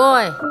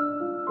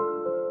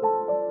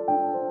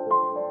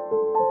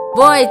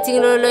boy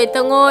ching loi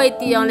ta ngoi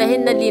ti yong la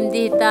hin na lim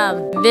di tam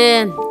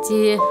ben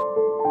chi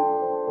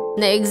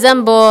na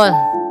example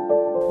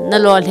na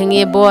lol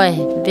hingi boy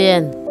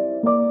ben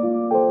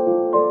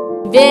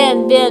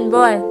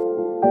boy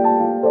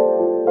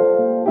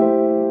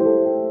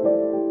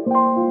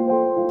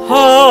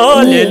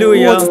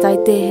Hallelujah mo tai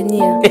te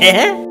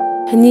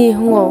hani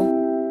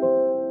hungo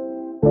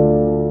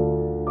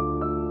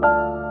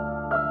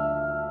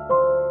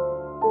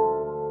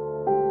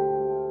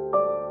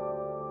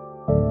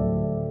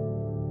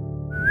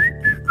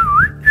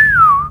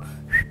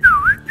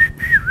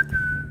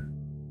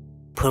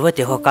phur vợ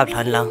họ cặp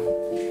thằng lang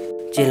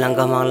chỉ lang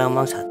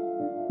mang sát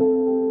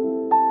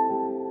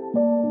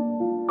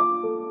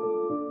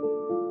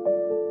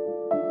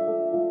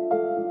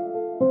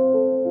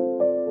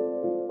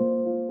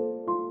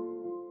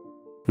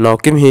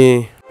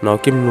nó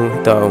kim nu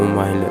ta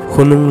mai le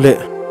khunung le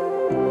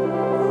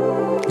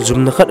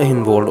zum na khat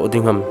hin bol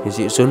oding ham hi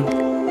ji sun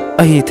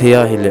a hi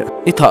theya hi le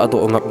I tha do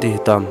ngap di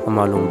tam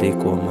amalung de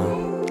ko ma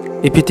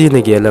ipiti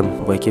ne gelam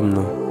bai kim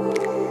nu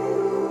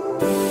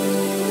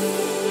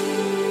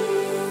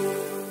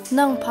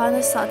nang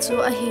phana sa chu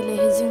a hi le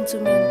hi jing chu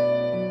men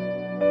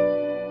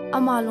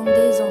ama long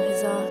de zong hi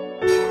za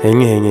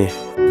henge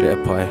le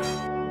phai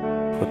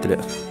hotle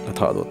la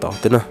tha do ta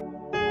tena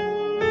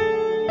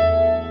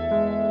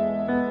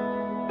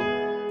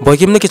boy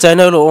kim ne ki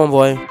china lo on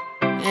boy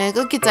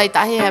có cái chạy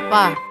ta hay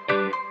pa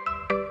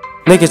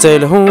ne ki chai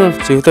le hung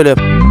chiu te le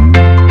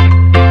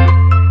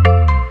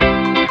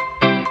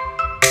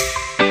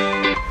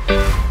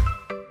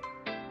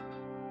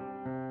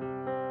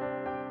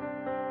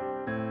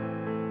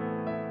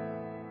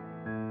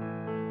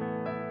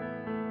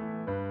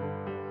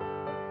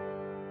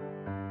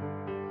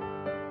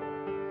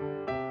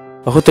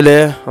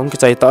hotle ông ki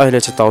chai ta hay le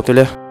chitau te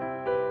le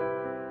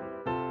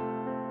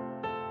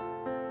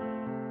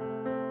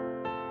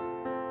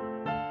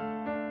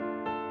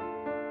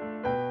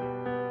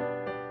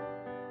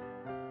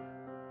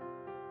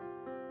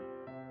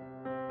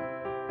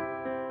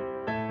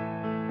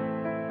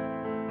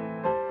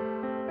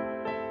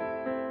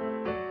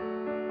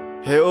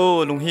He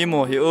ô lùng hi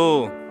mò hi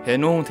ô he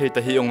nung thì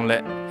ta hi ông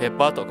lệ he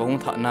ba tọ có hung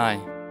thạ nai.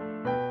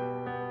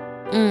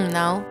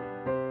 Nào.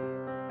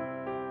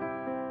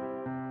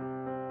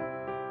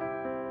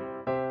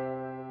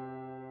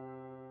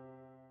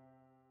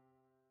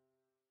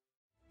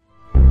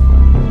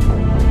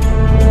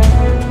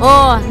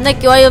 Na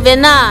kyo ayo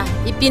vena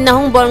ipin na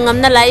hong bol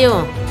ngam na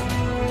layo.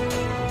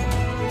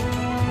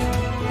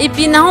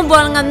 Ipin na hong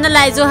bol ngam na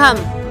lai zo ham.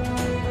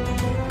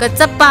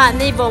 Kachapa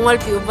nei bongol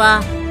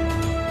piuba.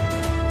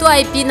 Tu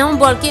ai pin hong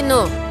bol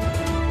kinu.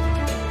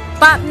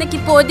 Pap na ki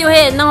podio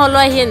he na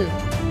holoi hin.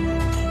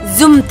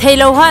 Zoom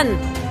thailo han.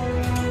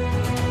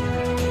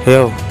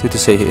 Heo tu ti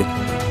sei hi.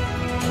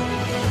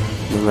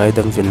 Ngai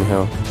dam vin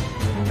heo.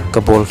 Ka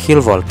bol khil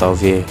wal taw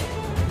ve.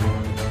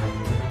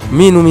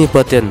 Mi nu mi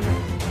paten.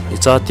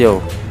 Icha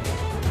tiao.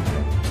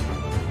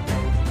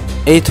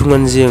 Ei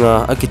thungan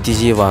zinga akiti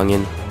ji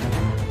wangin.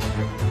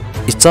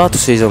 Icha tu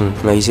sei jong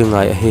ngai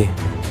zingai a he.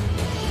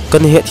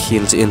 Kan het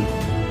hil in.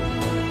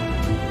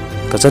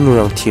 Ka chanu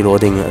rang thilo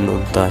ding an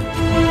um tai.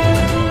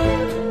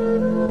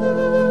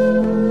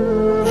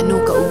 Anu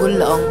ka ugul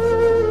laong.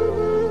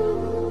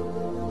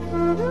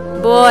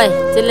 Boy,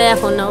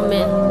 telephone na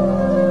me.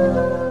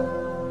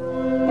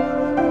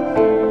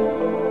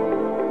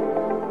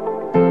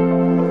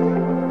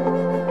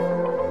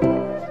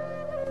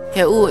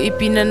 He u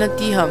ipina na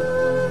tiham.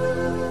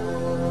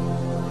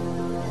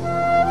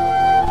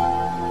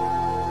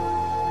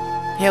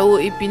 He u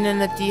ipina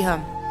na tiham.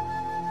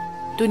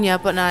 Tunya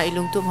pa na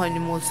ilung tum han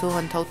mo so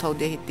han thau thau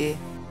de hite.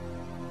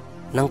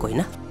 Nang koi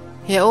na.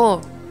 He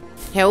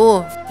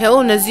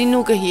u na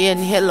zinu ka hi en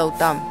he lo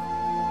tam.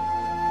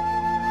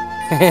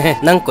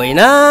 Nang koi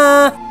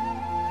na.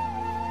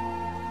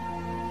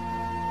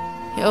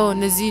 He u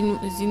na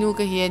zinu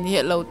ka hi en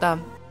he lo tam.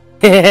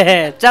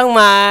 Chang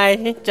mai.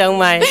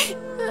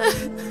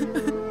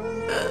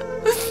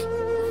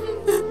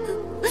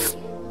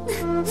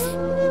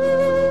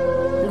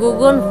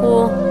 Google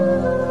ho.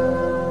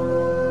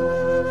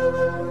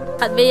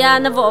 Khat beya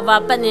na vo va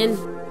panin.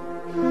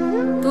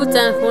 Tu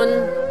chan hun.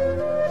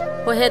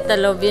 Ho het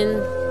talovin.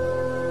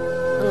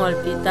 Angol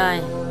pi tai.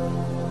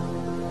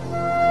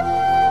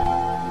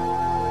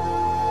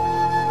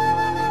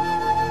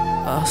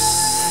 As.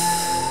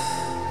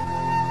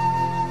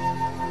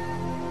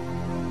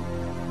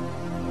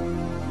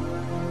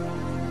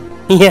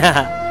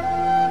 Yeah.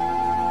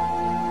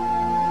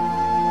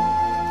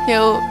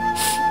 Heo,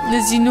 na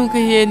zinu ka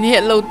hi en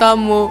he lo tam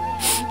mo.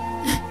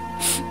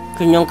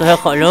 Kunyong ka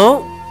kho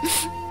lo.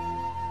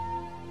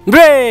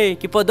 Bre,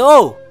 ki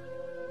podo.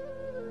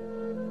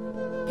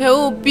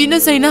 Heo, pina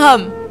sai na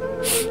ham.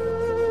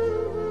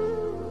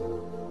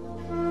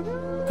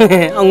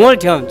 Angol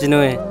thiam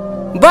chinoi.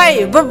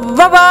 Bye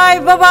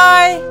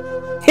bye.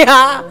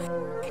 Ya.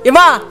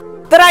 Ima,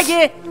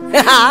 teragi.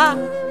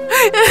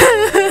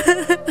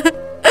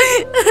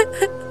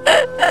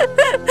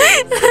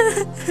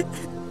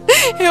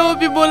 Heo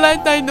bi bolai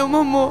tai no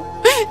mamo.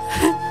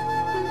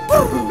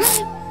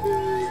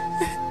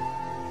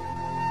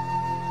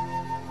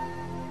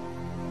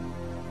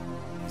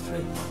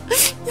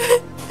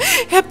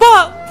 Hepa.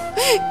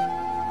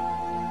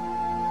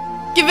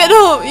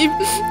 Kivero,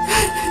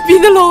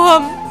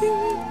 binaloham.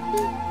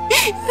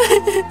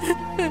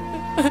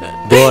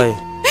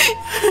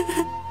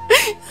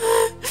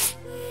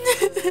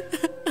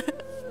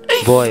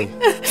 Boy.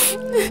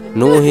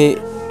 Nu hi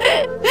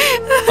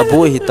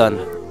aboy hitan.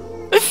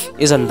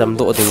 Izan dam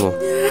do dingo.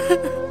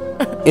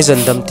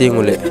 Izan dam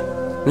tingule.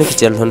 Ni ki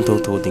chel hon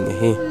thu ding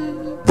hi.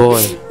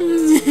 Boy.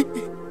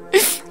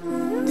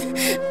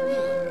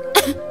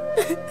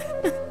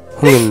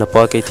 Hungin na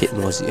pa kay thit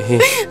mo si hi.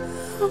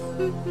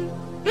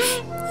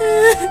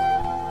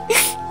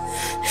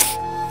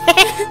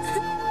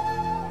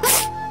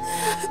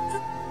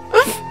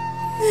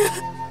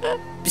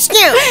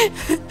 Bisnew.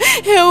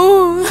 Heo.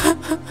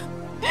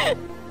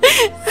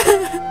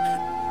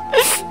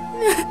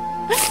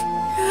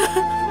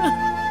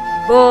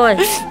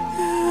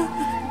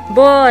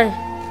 Boy.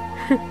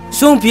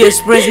 Songpi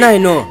Express na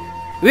no.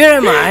 Where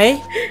am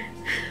I?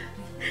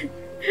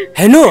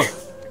 Hello.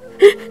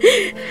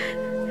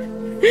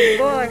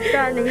 Boy,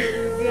 ta nahi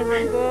tizing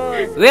ham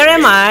boy. Where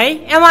am I?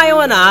 Am I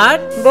or not?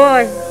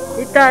 Boy,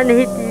 ita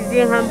nahi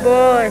tizing ham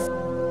boy.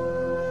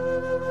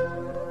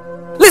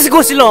 Let's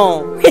go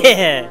Silong.